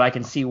 so I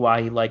can see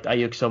why he liked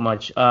Ayuk so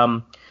much.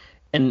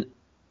 And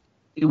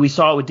we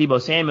saw it with Deebo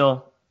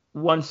Samuel.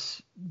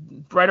 Once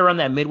right around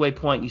that midway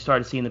point, you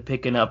started seeing the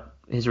picking up.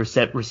 His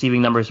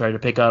receiving numbers started to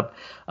pick up,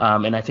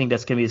 and I think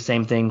that's going to be the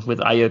same thing with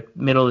Ayuk.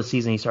 Middle of the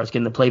season, he starts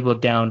getting the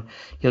playbook down.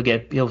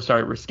 He'll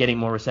start getting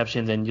more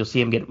receptions, and you'll see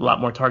him get a lot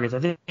more targets.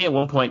 I think at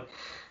one point,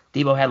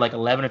 Deebo had like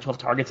 11 or 12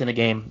 targets in a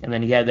game, and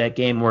then he had that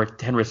game where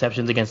 10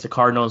 receptions against the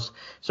Cardinals.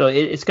 So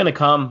it's going to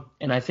come,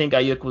 and I think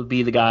Ayuk will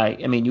be the guy.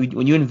 I mean,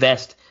 when you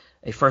invest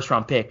a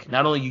first-round pick,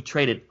 not only you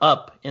trade it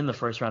up in the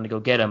first round to go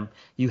get him,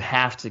 you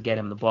have to get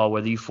him the ball,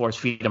 whether you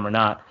force-feed him or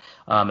not.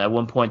 At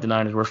one point, the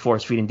Niners were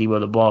force-feeding Deebo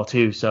the ball,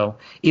 too. So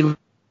even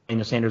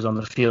Daniel Sanders on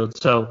the field.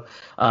 So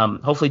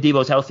hopefully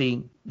Deebo's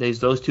healthy.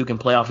 Those two can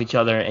play off each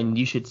other, and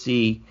you should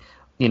see,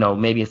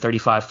 maybe a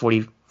 35,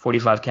 40,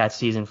 45 catch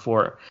season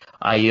for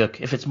Ayuk.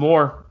 If it's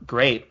more,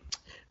 great.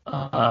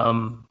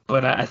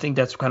 But I think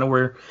that's kind of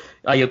where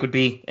Ayuk would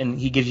be, and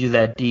he gives you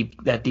that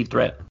deep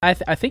threat. I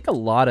think a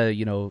lot of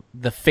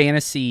the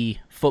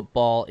fantasy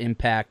football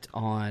impact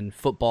on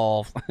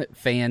football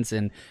fans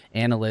and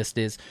analysts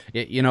is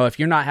if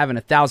you're not having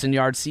a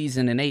 1,000-yard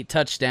season and 8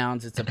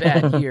 touchdowns, it's a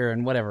bad year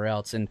and whatever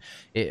else. And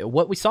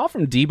what we saw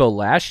from Deebo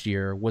last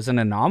year was an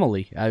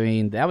anomaly. I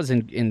mean, that was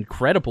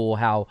incredible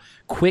how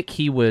quick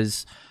he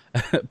was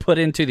put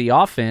into the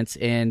offense,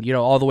 and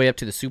all the way up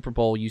to the Super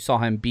Bowl, you saw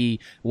him be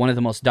one of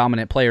the most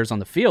dominant players on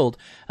the field.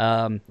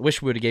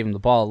 Wish we would have gave him the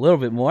ball a little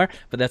bit more,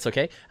 but that's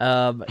okay.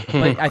 But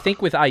I think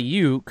with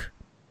Ayuk,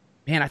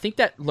 man, I think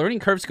that learning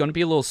curve is going to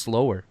be a little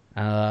slower.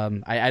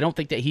 I don't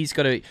think that he's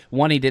going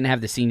to, he didn't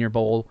have the Senior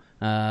Bowl,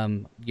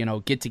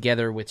 get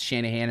together with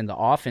Shanahan and the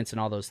offense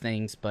and all those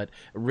things, but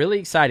really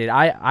excited.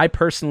 I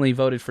personally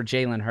voted for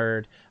Jalen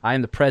Hurd. I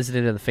am the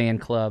president of the fan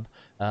club,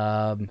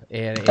 and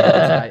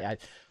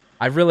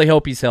I really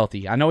hope he's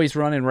healthy. I know he's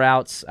running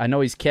routes. I know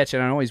he's catching.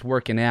 I know he's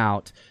working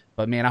out.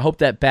 But, man, I hope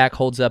that back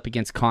holds up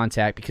against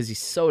contact because he's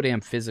so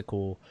damn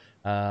physical.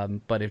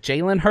 But if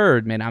Jalen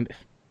Hurd, man,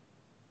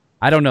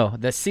 I don't know.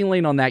 The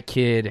ceiling on that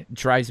kid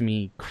drives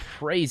me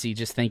crazy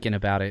just thinking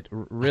about it.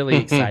 Really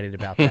excited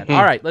about that.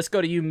 All right, let's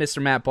go to you,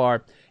 Mr. Matt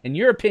Barr. In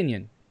your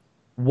opinion,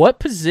 what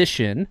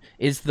position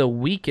is the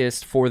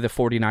weakest for the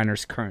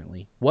 49ers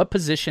currently? What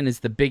position is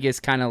the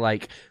biggest kind of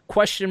like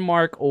question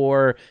mark,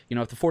 or,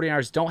 if the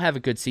 49ers don't have a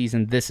good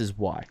season, this is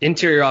why?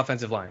 Interior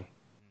offensive line.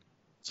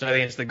 So I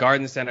think it's the guard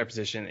and the center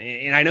position.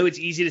 And I know it's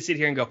easy to sit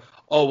here and go,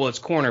 oh, well, it's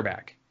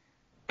cornerback.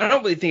 I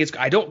don't think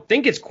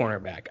it's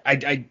cornerback.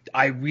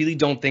 I really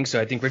don't think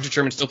so. I think Richard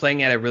Sherman's still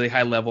playing at a really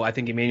high level. I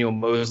think Emmanuel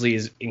Mosley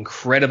is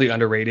incredibly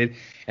underrated.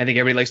 I think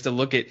everybody likes to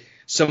look at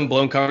some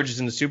blown coverages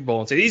in the Super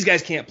Bowl and say, these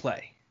guys can't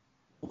play.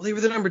 Well, they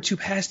were the number 2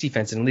 pass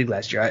defense in the league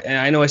last year. And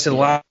I know I said a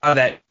lot of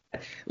that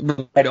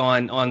relied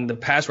on the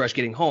pass rush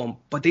getting home,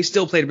 but they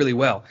still played really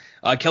well.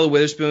 Kelly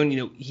Witherspoon,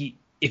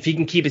 if he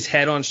can keep his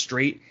head on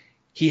straight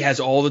he has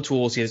all the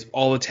tools. He has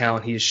all the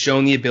talent. He has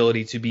shown the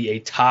ability to be a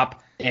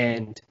top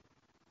end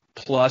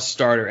plus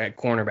starter at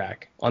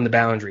cornerback on the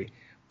boundary.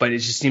 But it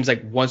just seems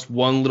like once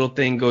one little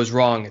thing goes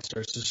wrong, it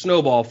starts to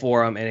snowball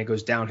for him, and it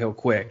goes downhill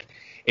quick.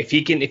 If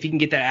he can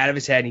get that out of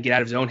his head and get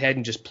out of his own head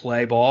and just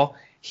play ball,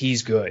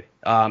 he's good.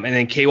 And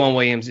then K'Waun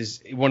Williams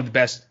is one of the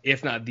best,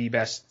 if not the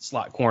best,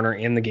 slot corner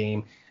in the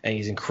game, and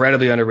he's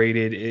incredibly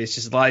underrated. It's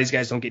just a lot of these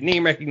guys don't get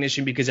name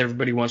recognition because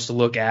everybody wants to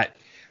look at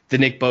the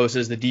Nick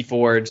Bosas, the D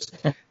Fords,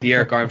 the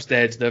Eric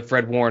Armsteads, the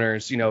Fred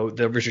Warners,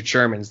 the Richard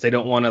Shermans. They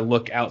don't want to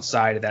look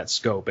outside of that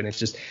scope. And it's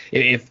just,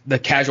 if the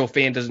casual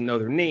fan doesn't know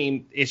their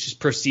name, it's just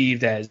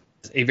perceived as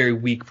a very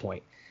weak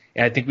point.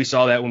 And I think we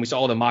saw that when we saw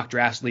all the mock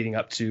drafts leading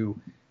up to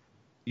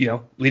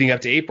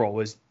April,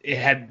 was it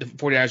had the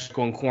 49ers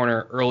going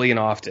corner early and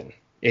often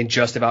in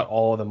just about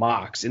all of the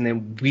mocks. And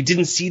then we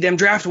didn't see them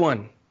draft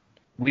one.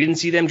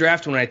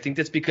 I think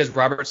that's because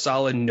Robert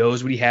Saleh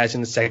knows what he has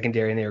in the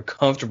secondary, and they are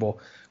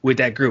comfortable with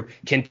that group.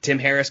 Can Tim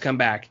Harris come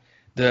back,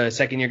 the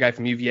second-year guy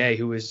from UVA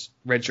who was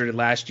redshirted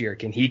last year?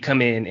 Can he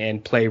come in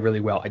and play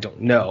really well? I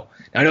don't know.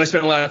 Now, I know I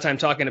spent a lot of time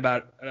talking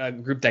about a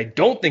group that I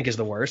don't think is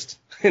the worst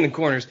in the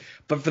corners,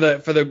 but for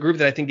the group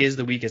that I think is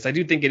the weakest, I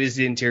do think it is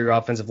the interior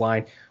offensive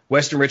line.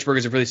 Weston Richburg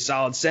is a really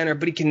solid center,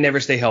 but he can never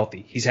stay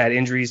healthy. He's had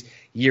injuries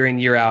year in,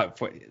 year out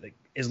for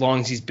as long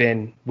as he's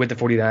been with the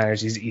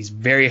 49ers. He's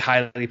very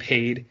highly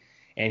paid,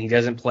 and he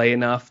doesn't play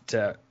enough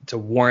to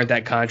warrant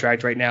that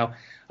contract right now.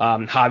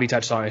 Javi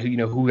touched on it.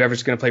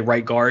 Whoever's going to play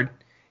right guard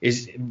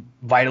is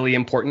vitally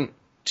important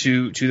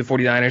to the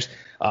 49ers.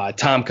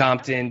 Tom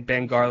Compton,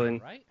 Ben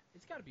Garland. Right?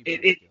 It's got to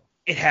be.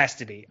 It has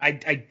to be.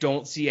 I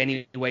don't see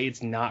any way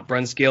it's not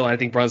Brunskill, and I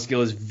think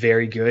Brunskill is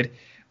very good.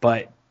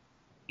 But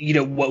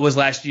what was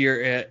last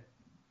year?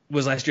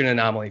 Was last year an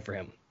anomaly for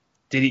him?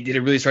 Did it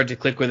really start to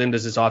click with him?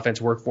 Does this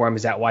offense work for him?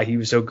 Is that why he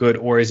was so good,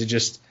 or is it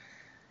just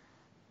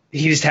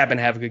he just happened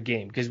to have a good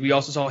game? Because we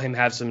also saw him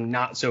have some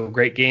not so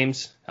great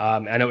games.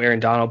 I know Aaron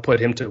Donald put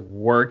him to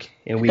work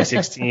in Week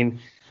 16.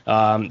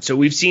 So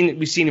we've seen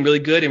really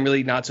good and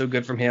really not so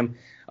good from him.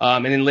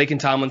 And then Laken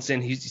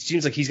Tomlinson, he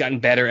seems like he's gotten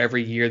better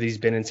every year that he's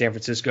been in San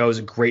Francisco. He's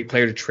a great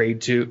player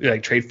to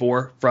trade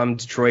for from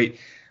Detroit.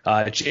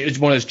 It's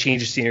one of those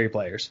change of scenery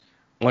players.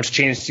 Once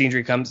change of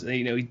scenery comes,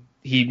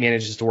 he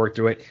manages to work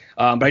through it.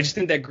 But I just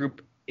think that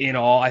group in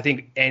all, I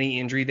think any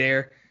injury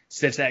there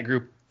sets that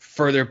group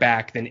further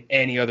back than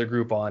any other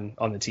group on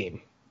the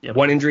team. Yep.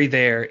 One injury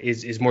there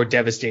is more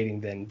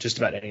devastating than just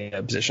about any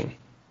other position.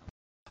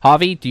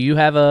 Javi, do you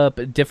have a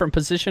different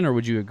position, or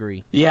would you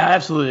agree? Yeah, I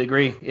absolutely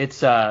agree.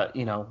 It's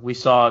we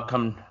saw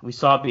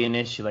it be an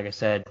issue, like I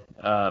said,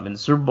 in the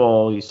Super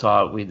Bowl. You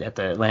saw it at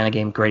the Atlanta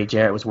game. Grady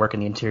Jarrett was working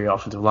the interior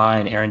offensive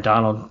line. Aaron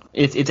Donald,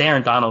 it's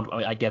Aaron Donald.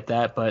 I get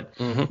that, but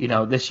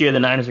this year the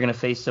Niners are going to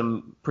face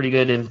some pretty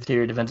good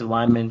interior defensive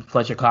linemen.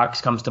 Fletcher Cox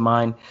comes to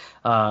mind.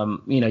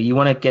 You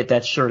want to get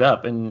that shirt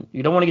up, and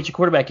you don't want to get your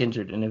quarterback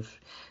injured. And if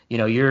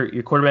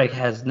your quarterback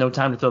has no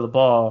time to throw the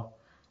ball,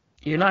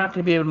 you're not going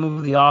to be able to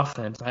move the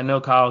offense. I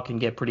know Kyle can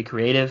get pretty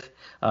creative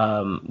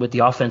with the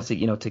offense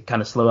to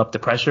kind of slow up the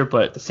pressure,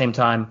 but at the same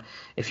time,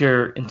 if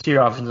your interior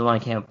offensive line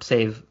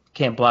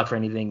can't block for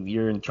anything,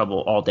 you're in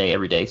trouble all day,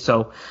 every day.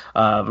 So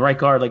right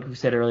guard, like we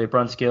said earlier,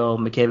 Brunskill,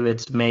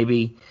 McKivitz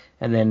maybe,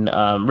 and then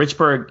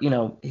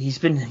Richburg. He's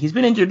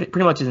been injured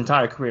pretty much his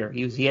entire career.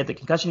 He had the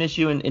concussion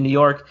issue in New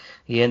York.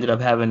 He ended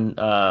up having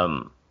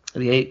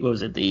the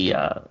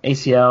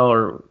ACL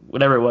or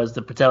whatever it was,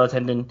 the patella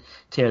tendon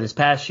tear this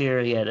past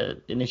year. He had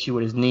an issue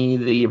with his knee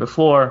the year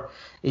before.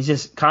 He's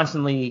just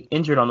constantly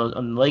injured on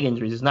the leg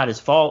injuries. It's not his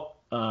fault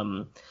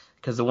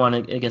because the one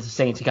against the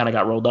Saints he kind of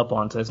got rolled up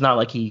on. So it's not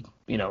like he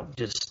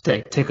just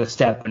took a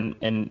step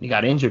and he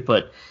got injured,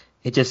 but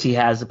it just he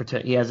has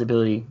the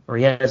ability, or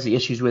he has the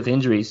issues with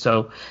injuries.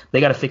 So they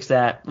got to fix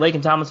that.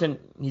 Laken Tomlinson,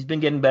 he's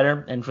been getting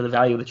better, and for the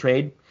value of the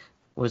trade,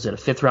 was it a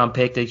 5th round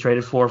pick they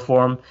traded for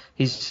him?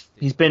 He's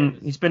been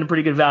a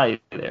pretty good value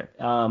there.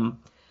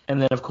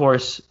 And then of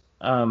course,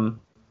 you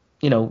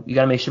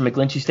got to make sure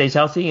McGlinchey stays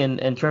healthy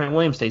and Trent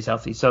Williams stays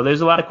healthy. So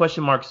there's a lot of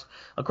question marks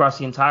across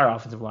the entire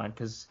offensive line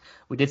because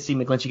we did see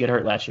McGlinchey get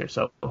hurt last year.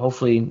 So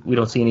hopefully we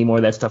don't see any more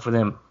of that stuff with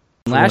him.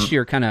 Last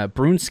year, kind of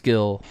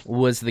Brunskill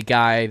was the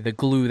guy, the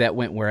glue that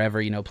went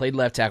wherever. Played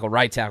left tackle,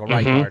 right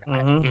guard.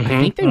 I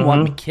think they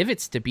want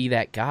McKivitz to be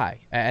that guy.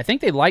 I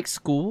think they like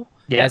School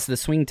as the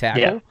swing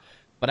tackle. Yeah.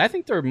 But I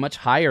think they're much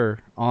higher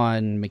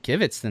on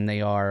McKivitz than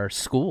they are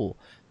School.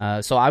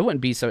 So I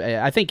wouldn't be so.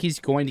 I think he's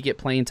going to get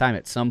playing time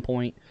at some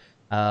point.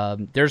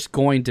 There's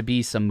going to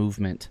be some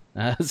movement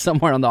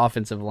somewhere on the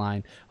offensive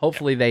line.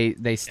 Hopefully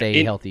they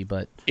stay healthy,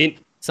 but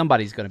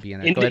somebody's going to be in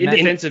there. In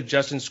defense of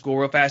Justin School,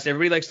 real fast,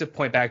 everybody likes to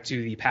point back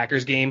to the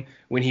Packers game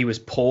when he was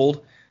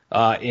pulled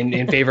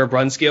in favor of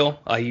Brunskill.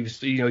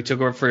 He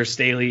took over for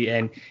Staley,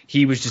 and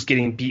he was just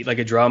getting beat like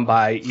a drum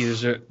by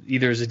either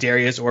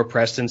Za'Darius or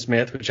Preston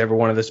Smith, whichever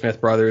one of the Smith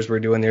brothers were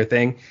doing their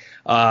thing.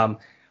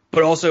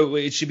 But also,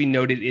 it should be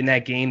noted in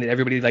that game that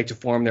everybody liked to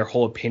form their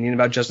whole opinion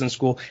about Justin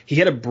School. He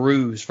had a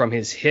bruise from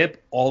his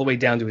hip all the way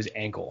down to his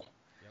ankle.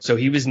 So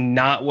he was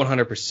not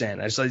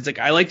 100%.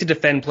 I like to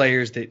defend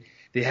players that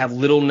they have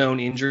little known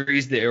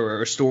injuries that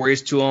or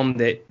stories to them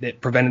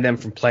that prevented them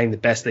from playing the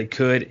best they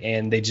could,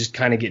 and they just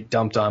kind of get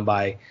dumped on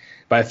by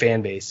a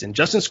fan base. And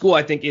Justin Skule,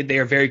 I think they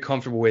are very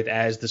comfortable with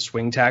as the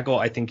swing tackle.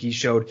 I think he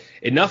showed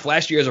enough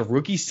last year as a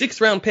rookie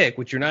 6th round pick,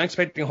 which you're not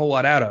expecting a whole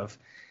lot out of,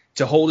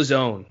 to hold his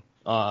own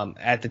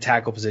at the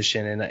tackle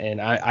position.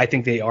 And I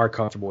think they are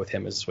comfortable with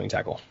him as a swing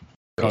tackle.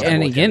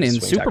 And again, in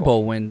Super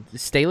Bowl, when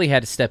Staley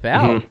had to step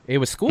out, it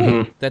was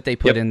Skule that they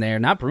put in there,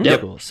 not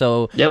Brunskill.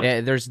 So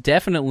there's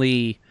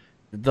definitely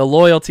the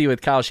loyalty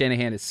with Kyle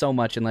Shanahan is so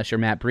much, unless you're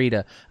Matt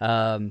Breida,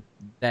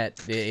 that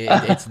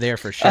it's there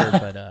for sure.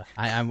 But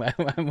I'm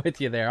with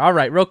you there. All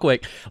right, real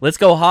quick, let's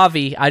go,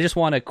 Javi. I just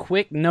want a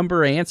quick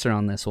number answer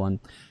on this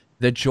one.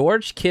 The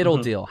George Kittle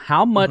deal,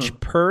 how much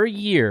per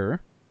year?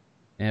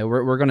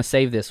 We're going to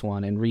save this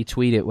one and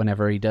retweet it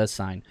whenever he does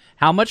sign.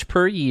 How much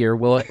per year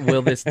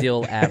will this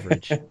deal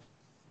average?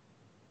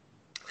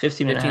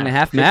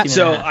 15.5, Matt?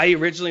 So I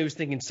originally was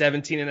thinking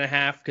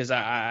 17.5 because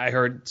I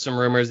heard some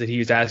rumors that he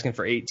was asking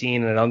for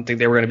 18, and I don't think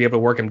they were going to be able to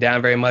work him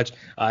down very much.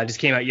 It just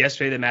came out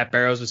yesterday that Matt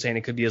Barrows was saying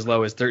it could be as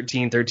low as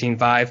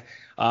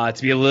 13.5.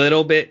 To be a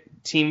little bit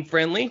team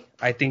friendly,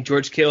 I think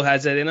George Kittle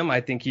has that in him.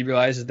 I think he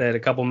realizes that a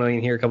couple million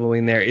here, a couple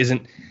million there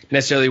isn't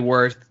necessarily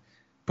worth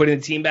putting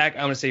the team back.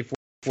 I'm going to say 14.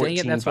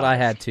 Dang it, that's what I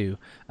had too.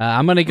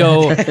 I'm going to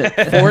go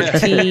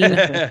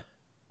 14.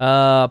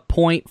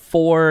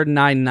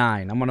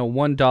 .499. I'm gonna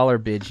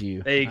 $1 bid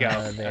you. There you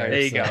go.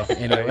 There you go.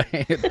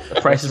 Anyway, the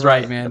price is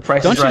right, man.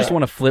 Don't you just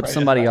want to flip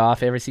somebody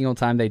off every single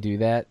time they do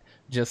that?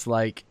 Just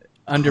like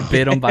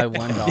underbid them by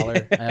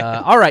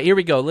 $1. All right, here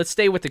we go. Let's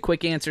stay with the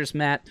quick answers,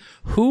 Matt.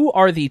 Who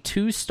are the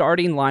 2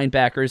 starting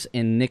linebackers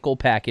in nickel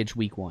package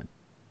week 1?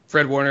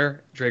 Fred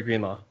Warner, Dre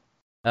Greenlaw.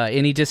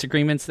 Any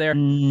disagreements there?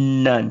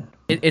 None.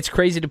 It's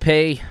crazy to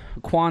pay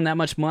Quan that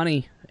much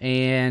money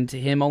and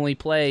him only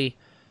play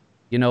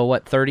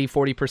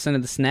 30-40%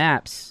 of the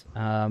snaps.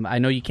 I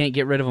know you can't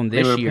get rid of him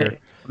this year,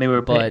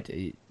 but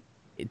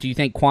do you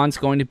think Quan's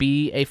going to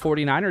be a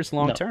 49ers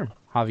long term,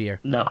 Javier?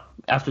 No.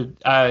 After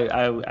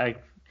I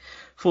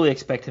fully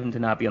expect him to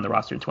not be on the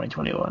roster in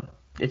 2021.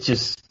 It's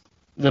just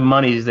the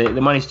money's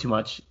too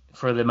much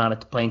for the amount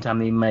of playing time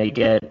that he may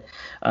get.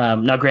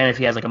 Now, granted, if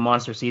he has like a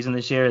monster season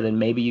this year, then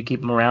maybe you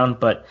keep him around.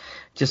 But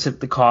just at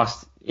the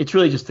cost, it's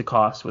really just the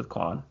cost with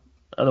Quan.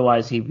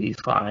 Otherwise, he'd be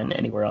fine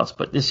anywhere else.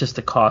 But it's just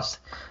the cost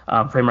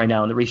for him right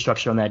now. And the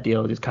restructure on that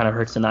deal just kind of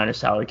hurts the Niners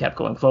salary cap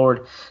going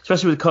forward.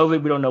 Especially with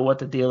COVID, we don't know what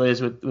the deal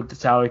is with the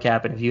salary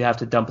cap. And if you have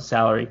to dump a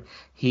salary,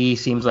 he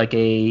seems like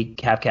a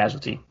cap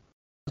casualty.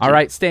 All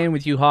right, staying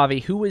with you,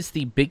 Javi. Who is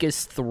the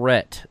biggest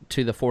threat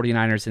to the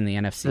 49ers in the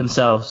NFC?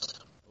 Themselves.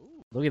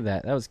 Look at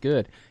that. That was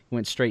good. He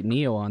went straight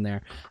Neo on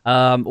there.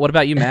 What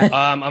about you, Matt?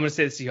 I'm going to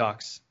say the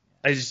Seahawks.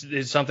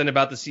 There's something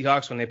about the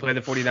Seahawks when they play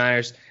the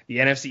 49ers. The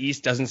NFC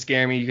East doesn't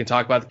scare me. You can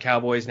talk about the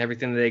Cowboys and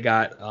everything that they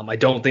got. I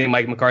don't think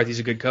Mike McCarthy's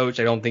a good coach.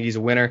 I don't think he's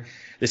a winner.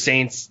 The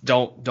Saints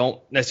don't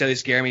necessarily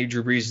scare me.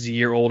 Drew Brees is a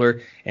year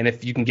older, and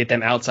if you can get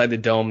them outside the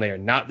dome, they are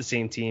not the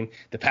same team.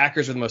 The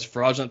Packers were the most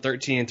fraudulent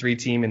 13-3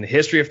 team in the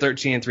history of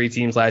 13-3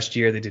 teams last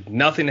year. They did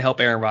nothing to help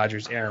Aaron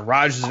Rodgers. Aaron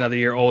Rodgers is another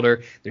year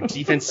older. Their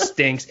defense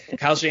stinks.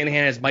 Kyle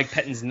Shanahan has Mike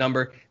Pettine's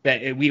number.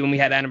 When we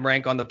had Adam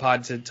Rank on the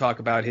pod to talk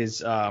about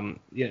his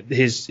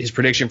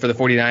prediction for the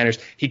 49ers,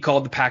 he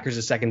called the Packers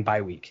a second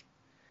bye week.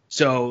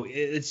 So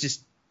it's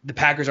just the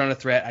Packers aren't a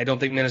threat. I don't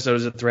think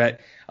Minnesota's a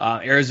threat.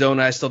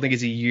 Arizona, I still think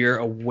is a year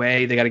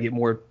away. They got to get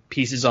more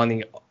pieces on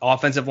the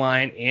offensive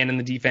line and in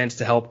the defense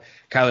to help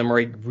Kyler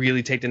Murray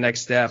really take the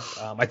next step.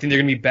 I think they're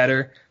going to be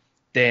better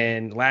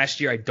than last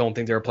year. I don't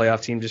think they're a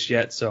playoff team just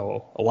yet.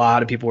 So a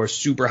lot of people are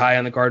super high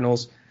on the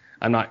Cardinals.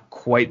 I'm not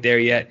quite there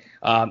yet.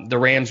 The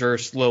Rams are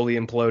slowly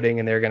imploding,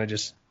 and they're going to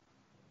just,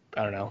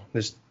 I don't know,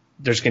 they're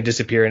just going to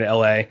disappear into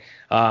L.A.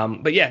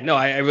 But yeah, no,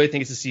 I really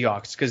think it's the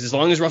Seahawks because as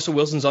long as Russell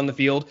Wilson's on the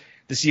field,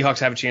 the Seahawks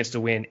have a chance to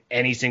win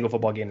any single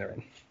football game they're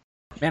in.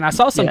 Man, I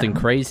saw something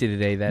crazy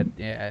today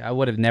that I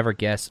would have never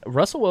guessed.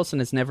 Russell Wilson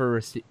has never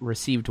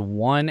received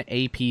one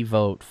AP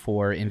vote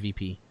for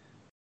MVP.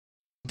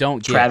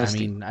 Don't get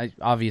Travesty. I mean,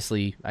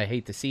 obviously, I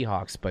hate the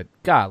Seahawks, but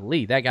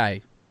golly, that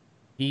guy,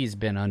 he's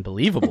been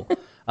unbelievable.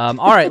 All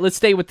right, let's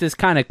stay with this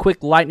kind of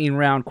quick lightning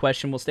round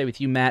question. We'll stay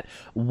with you, Matt.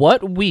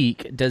 What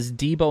week does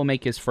Debo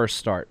make his first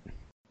start?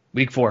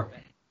 Week 4.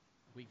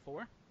 Week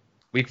 4?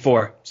 Week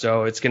 4.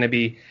 So it's going to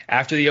be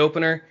after the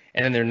opener,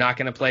 and then they're not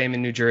going to play him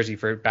in New Jersey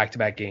for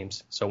back-to-back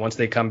games. So once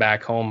they come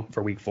back home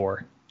for Week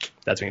 4,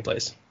 that's when he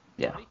plays.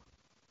 Yeah.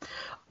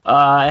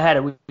 I had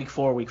a week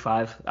 4, week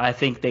 5. I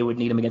think they would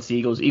need him against the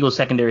Eagles. Eagles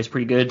secondary is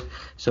pretty good,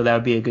 so that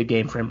would be a good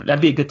game for him.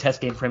 That'd be a good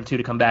test game for him too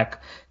to come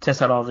back,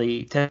 test out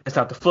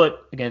the foot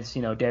against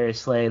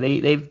Darius Slay.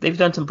 They've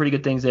done some pretty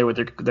good things there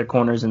with their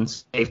corners and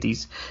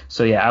safeties.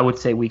 So yeah, I would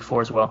say week 4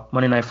 as well.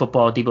 Monday Night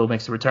Football, Debo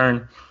makes a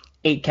return.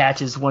 8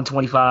 catches,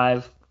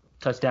 125,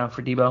 touchdown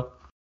for Debo.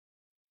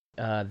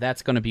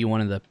 That's going to be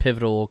one of the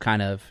pivotal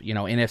kind of,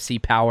 NFC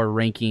power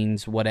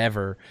rankings,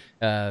 whatever.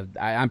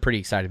 I'm pretty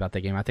excited about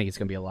that game. I think it's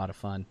going to be a lot of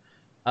fun.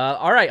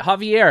 All right,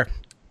 Javier,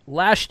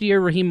 last year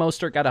Raheem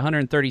Mostert got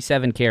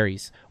 137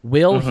 carries.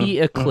 Will he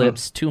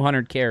eclipse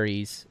 200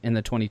 carries in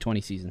the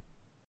 2020 season?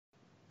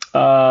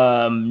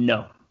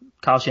 No.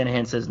 Kyle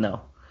Shanahan says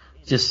no.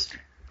 Just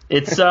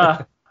it's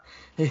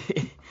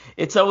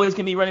it's always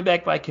gonna be running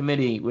back by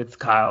committee with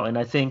Kyle, and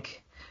I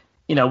think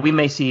we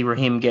may see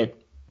Raheem get.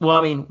 Well,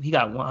 I mean, he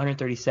got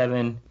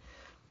 137.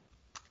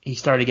 He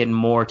started getting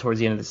more towards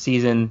the end of the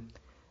season.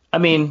 I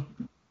mean,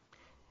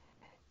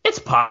 it's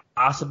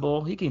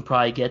possible he can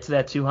probably get to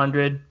that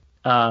 200.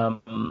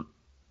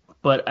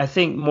 But I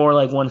think more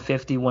like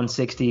 150,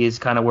 160 is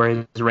kind of where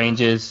his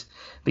range is,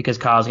 because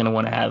Kyle's going to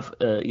want to have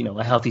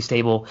a healthy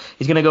stable.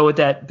 He's going to go with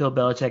that Bill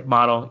Belichick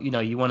model.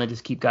 You want to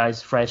just keep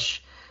guys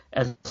fresh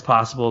as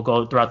possible,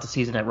 go throughout the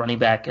season at running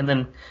back. And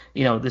then,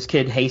 this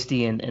kid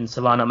Hasty and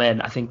Salvon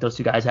Ahmed, I think those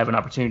two guys have an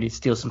opportunity to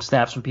steal some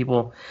snaps from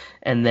people.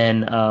 And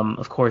then,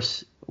 of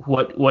course,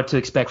 what to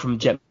expect from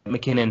Jet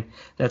McKinnon.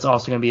 That's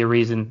also going to be a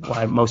reason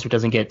why Mostert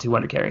doesn't get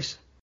 200 carries.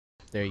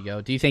 There you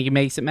go. Do you think he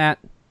makes it, Matt?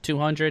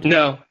 200?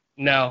 No.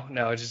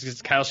 Just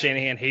because Kyle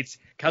Shanahan hates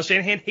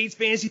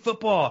fantasy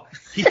football.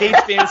 He hates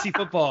fantasy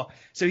football,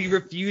 so he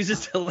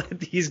refuses to let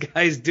these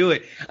guys do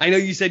it. I know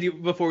you said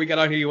before we got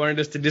on here you wanted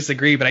us to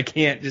disagree, but I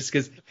can't, just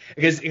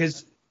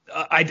because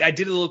I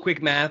did a little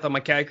quick math on my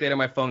calculator on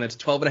my phone. That's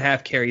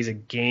 12.5 carries a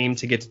game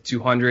to get to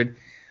 200.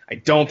 I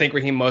don't think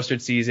Raheem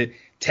Mostert sees it.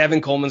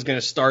 Tevin Coleman's going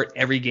to start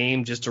every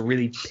game just to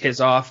really piss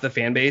off the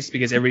fan base,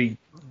 because everybody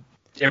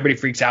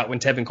freaks out when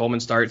Tevin Coleman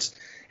starts.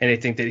 And they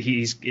think that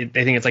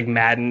they think it's like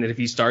Madden, that if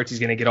he starts,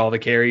 he's going to get all the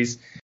carries.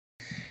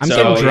 I'm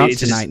getting drunk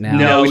tonight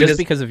now, just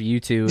because of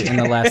you two in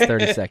the last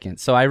 30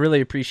 seconds. So I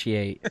really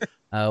appreciate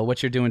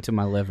what you're doing to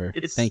my liver.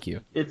 Thank you.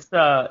 It's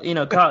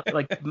Kyle,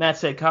 like Matt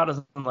said, Kyle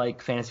doesn't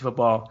like fantasy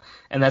football,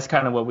 and that's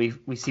kind of what we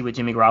see with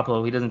Jimmy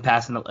Garoppolo. He doesn't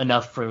pass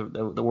enough for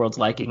the world's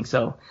liking.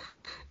 So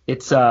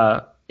it's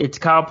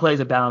Kyle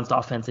plays a balanced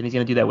offense, and he's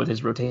going to do that with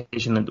his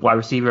rotation and wide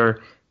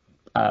receiver.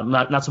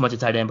 Not so much a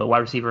tight end, but wide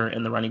receiver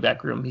in the running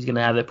back room. He's going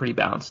to have it pretty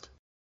balanced.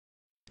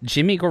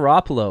 Jimmy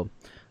Garoppolo,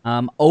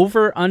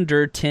 over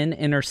under 10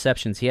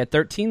 interceptions. He had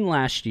 13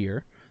 last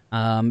year.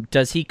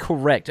 Does he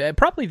correct?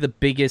 Probably the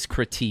biggest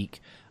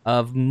critique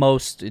of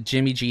most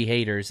Jimmy G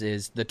haters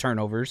is the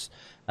turnovers.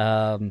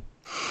 What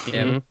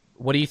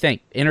do you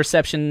think?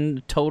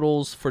 Interception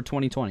totals for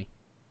 2020?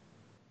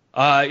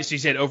 So you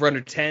said over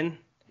under 10?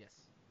 Yes.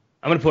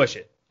 I'm going to push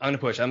it.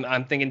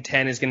 I'm thinking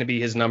 10 is going to be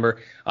his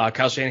number.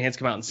 Kyle Shanahan's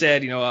come out and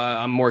said,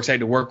 I'm more excited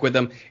to work with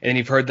him. And then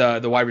you've heard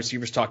the wide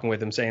receivers talking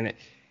with him, saying that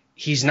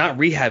he's not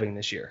rehabbing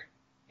this year.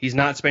 He's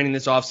not spending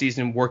this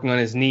offseason working on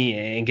his knee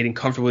and getting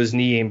comfortable with his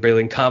knee and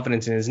building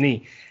confidence in his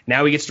knee.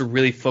 Now he gets to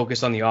really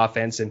focus on the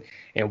offense and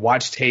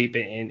watch tape.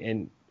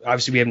 And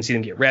obviously we haven't seen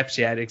him get reps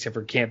yet, except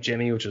for Camp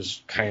Jimmy, which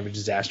was kind of a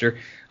disaster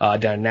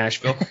down in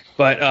Nashville.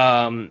 But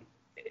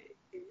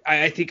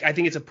I think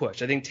it's a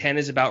push. I think 10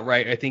 is about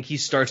right. I think he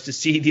starts to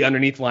see the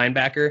underneath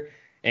linebacker,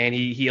 and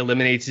he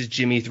eliminates his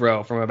Jimmy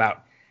throw from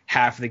about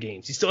half of the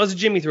games. He still has a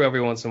Jimmy throw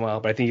every once in a while,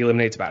 but I think he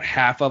eliminates about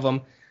half of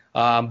them.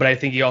 But I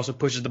think he also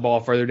pushes the ball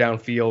further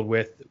downfield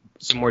with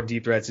some more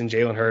deep threats in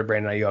Jalen Hurd,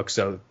 Brandon Ayuk,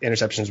 so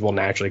interceptions will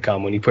naturally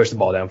come when you push the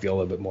ball downfield a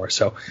little bit more.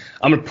 So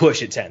I'm going to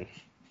push at 10.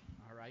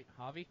 All right,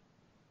 Javi?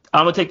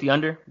 I'm going to take the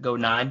under, go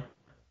 9,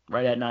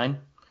 right at 9.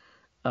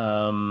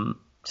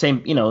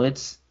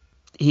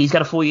 He's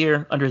got a full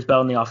year under his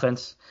belt in the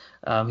offense.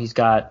 He's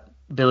got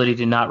ability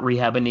to not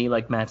rehab a knee,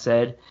 like Matt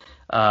said.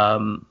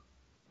 And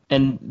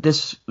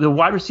the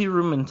wide receiver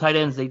room and tight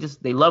ends,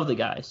 they love the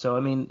guy. So, I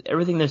mean,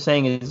 everything they're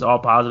saying is all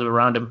positive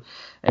around him.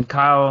 And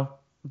Kyle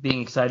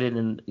being excited,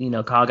 and,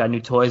 Kyle got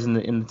new toys in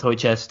the toy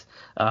chest.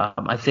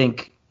 I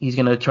think he's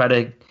going to try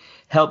to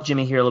help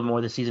Jimmy here a little more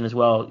this season as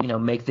well,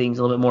 make things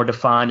a little bit more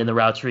defined in the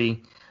route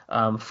tree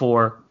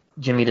for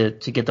Jimmy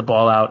to get the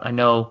ball out. I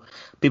know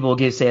people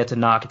will say it's a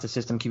knock, it's a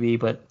system QB,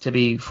 but to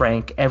be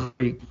frank,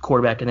 every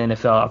quarterback in the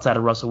NFL outside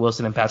of Russell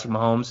Wilson and Patrick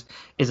Mahomes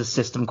is a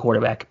system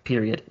quarterback,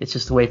 period. It's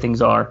just the way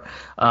things are.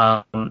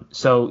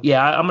 So,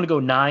 yeah, I'm going to go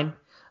 9.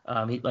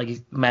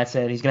 Like Matt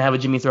said, he's going to have a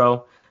Jimmy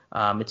throw.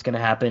 It's going to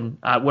happen.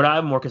 What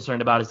I'm more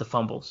concerned about is the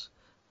fumbles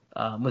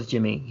with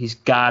Jimmy. He's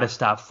got to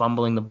stop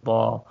fumbling the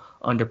ball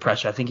under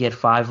pressure. I think he had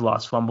 5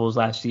 lost fumbles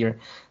last year.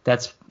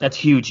 That's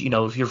huge.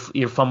 If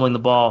you're fumbling the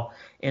ball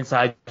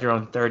inside your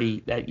own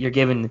 30, that you're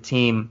giving the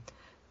team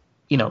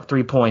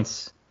 3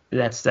 points,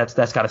 that's got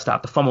to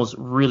stop. The fumbles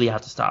really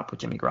have to stop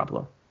with Jimmy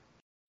Garoppolo.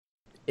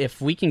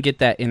 If we can get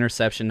that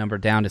interception number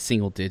down to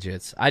single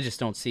digits, I just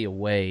don't see a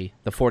way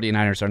the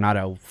 49ers are not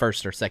a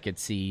first or second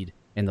seed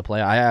in the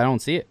play. I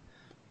don't see it.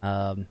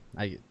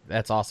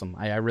 That's awesome.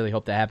 I really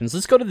hope that happens.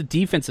 Let's go to the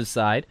defensive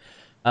side.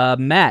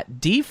 Matt,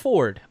 D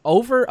Ford,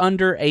 over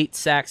under 8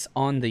 sacks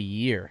on the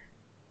year.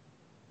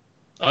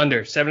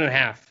 Under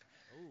 7.5.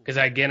 Because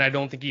again, I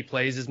don't think he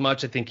plays as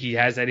much. I think he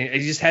has that.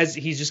 He's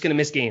just going to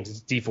miss games. It's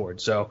D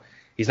Ford, so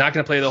he's not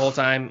going to play the whole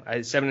time.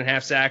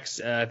 7.5 sacks.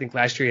 I think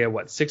last year he had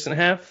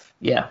 6.5.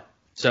 Yeah.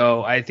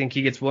 So I think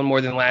he gets one more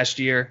than last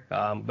year.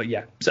 But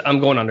yeah, so I'm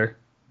going under.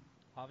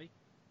 Javi?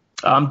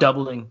 I'm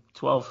doubling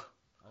 12.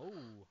 Oh.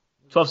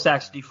 12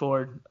 sacks, D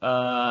Ford.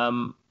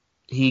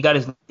 he got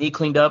his knee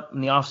cleaned up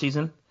in the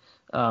offseason.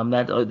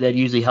 That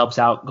usually helps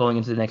out going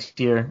into the next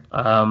year.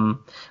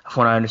 From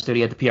what I understood,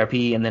 he had the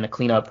PRP and then a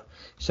cleanup,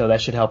 so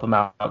that should help him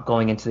out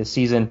going into the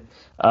season.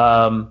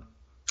 And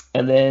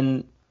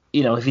then,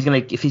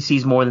 if he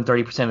sees more than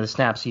 30% of the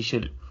snaps, he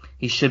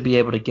should be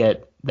able to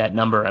get that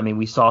number. I mean,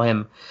 we saw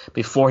him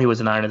before he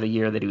was a Niner of the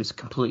year that he was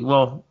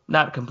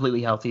not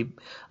completely healthy,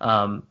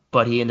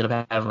 but he ended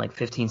up having like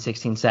 15,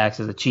 16 sacks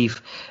as a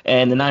Chief.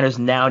 And the Niners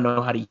now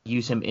know how to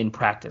use him in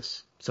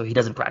practice. So he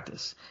doesn't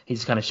practice. He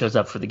just kind of shows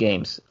up for the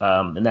games.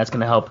 And that's going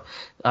to help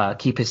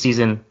keep his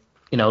season,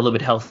 a little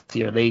bit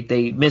healthier.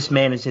 They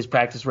mismanaged his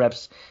practice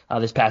reps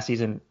this past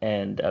season,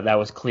 and that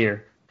was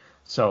clear.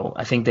 So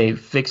I think they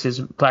fixed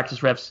his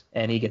practice reps,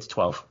 and he gets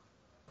 12.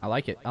 I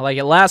like it.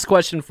 Last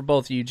question for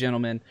both of you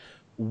gentlemen.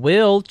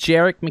 Will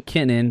Jerick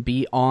McKinnon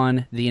be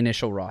on the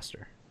initial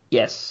roster?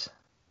 Yes.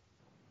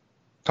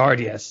 Hard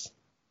yes.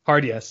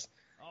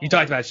 You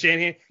talked about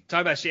Shanahan.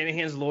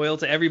 Shanahan's loyal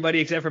to everybody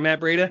except for Matt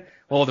Breida.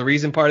 Well, the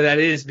reason part of that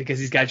is because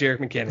he's got Jerick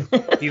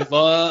McKinnon. He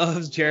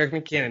loves Jerick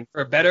McKinnon.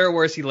 For better or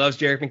worse, he loves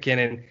Jerick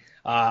McKinnon.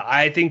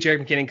 I think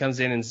Jerick McKinnon comes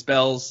in and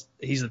spells.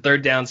 He's the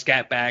third down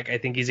scat back. I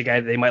think he's a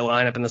guy that they might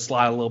line up in the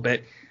slot a little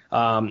bit.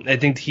 I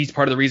think he's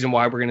part of the reason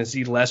why we're going to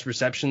see less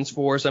receptions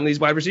for some of these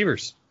wide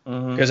receivers.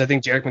 Because I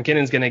think Jerick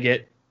McKinnon's going to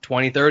get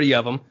 20, 30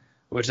 of them,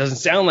 which doesn't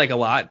sound like a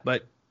lot,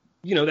 but,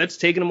 that's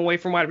taking him away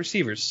from wide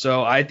receivers.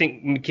 So I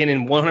think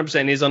McKinnon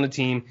 100% is on the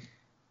team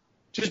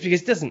just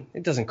because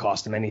it doesn't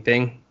cost him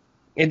anything.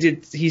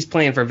 He's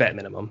playing for vet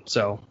minimum.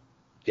 So,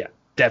 yeah,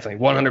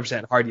 definitely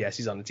 100% hard yes,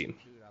 he's on the team.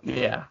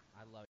 Yeah.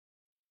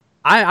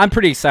 I'm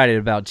pretty excited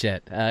about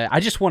Jet. I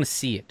just want to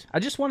see it.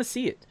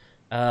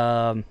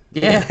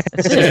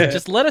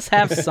 Just let us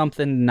have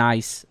something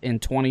nice in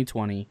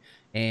 2020,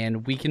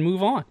 and we can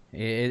move on.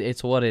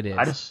 It's what it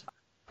is.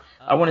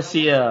 I want to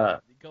see Go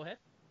ahead.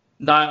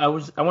 No, I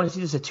want to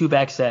see just a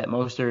 2-back set,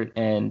 Mostert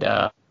and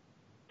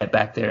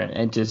back there,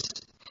 and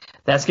just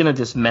that's gonna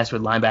just mess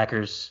with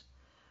linebackers.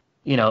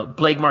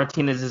 Blake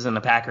Martinez isn't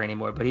a Packer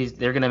anymore, but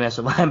they're gonna mess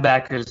with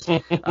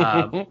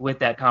linebackers with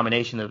that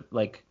combination of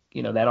that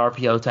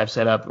RPO type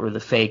setup or the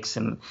fakes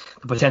and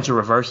the potential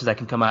reverses that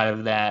can come out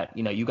of that.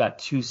 You got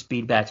 2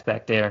 speed backs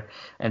back there,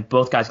 and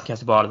both guys can catch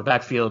the ball out of the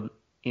backfield.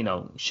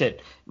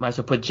 Might as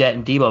well put Jet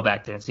and Debo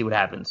back there and see what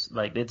happens.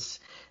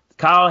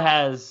 Kyle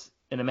has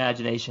an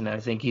imagination, and I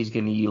think he's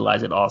going to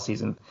utilize it all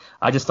season.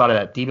 I just thought of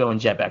that, Debo and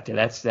Jet back there.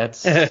 That's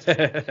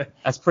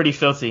that's pretty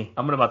filthy.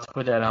 I'm about to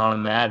put that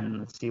on Madden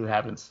and see what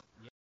happens.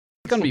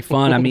 It's going to be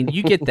fun. I mean,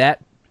 you get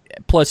that.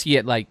 Plus,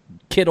 you get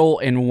Kittle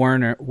and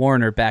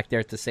Warner back there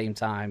at the same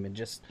time, and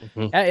just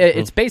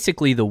it's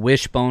basically the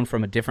wishbone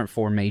from a different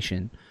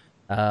formation.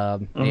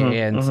 And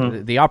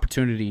the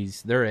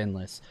opportunities, they're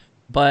endless.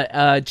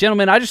 But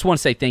gentlemen, I just want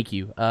to say thank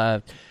you.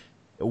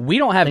 We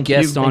don't have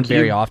guests on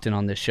very often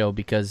on this show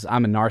because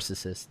I'm a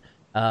narcissist.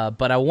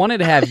 But I wanted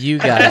to have you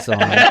guys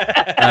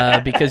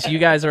on because you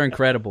guys are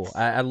incredible.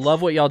 I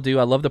love what y'all do.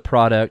 I love the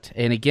product.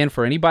 And again,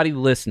 for anybody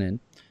listening,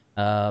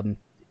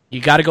 you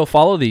got to go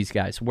follow these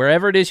guys.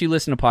 Wherever it is you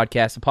listen to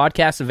podcasts, the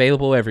podcast's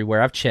available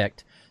everywhere. I've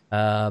checked.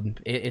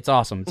 It's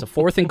awesome. It's a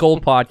 4th and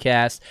Gold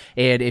podcast.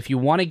 And if you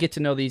want to get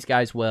to know these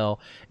guys well,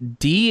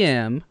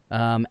 DM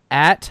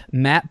at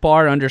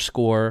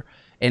 @MattBarr_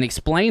 and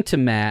explain to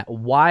Matt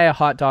why a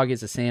hot dog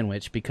is a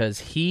sandwich, because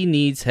he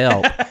needs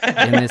help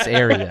in this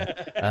area.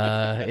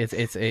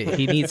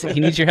 He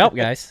needs your help,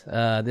 guys.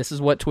 This is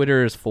what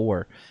Twitter is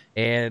for.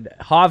 And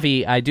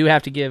Javi, I do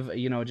have to give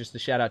just a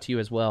shout out to you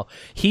as well.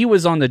 He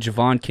was on the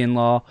Javon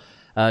Kinlaw.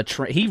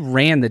 He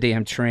ran the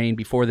damn train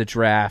before the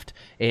draft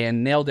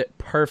and nailed it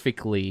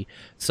perfectly.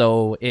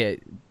 So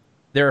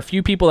there are a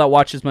few people that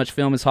watch as much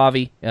film as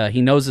Javi.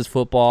 He knows his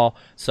football.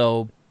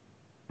 So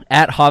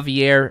at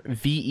Javier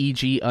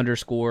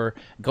VEG_,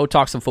 go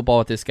talk some football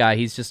with this guy.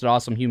 He's just an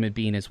awesome human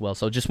being as well.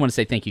 So just want to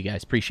say thank you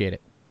guys. Appreciate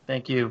it.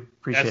 Thank you.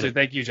 Appreciate it.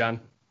 Thank you, John.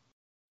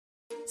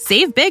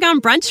 Save big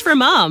on brunch for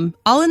mom,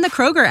 all in the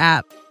Kroger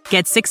app.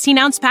 Get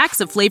 16-ounce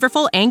packs of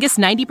flavorful Angus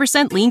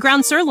 90% lean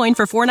ground sirloin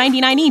for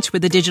 $4.99 each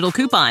with a digital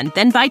coupon.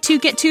 Then buy 2,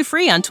 get 2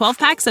 free on 12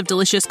 packs of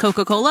delicious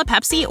Coca-Cola,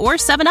 Pepsi, or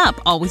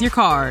 7-Up, all with your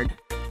card.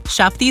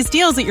 Shop these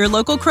deals at your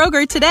local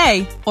Kroger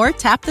today, or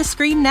tap the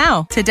screen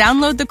now to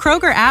download the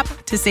Kroger app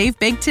to save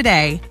big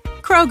today.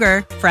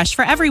 Kroger, fresh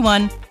for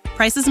everyone.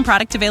 Prices and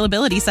product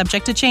availability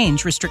subject to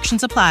change.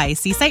 Restrictions apply.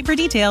 See site for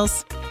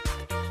details.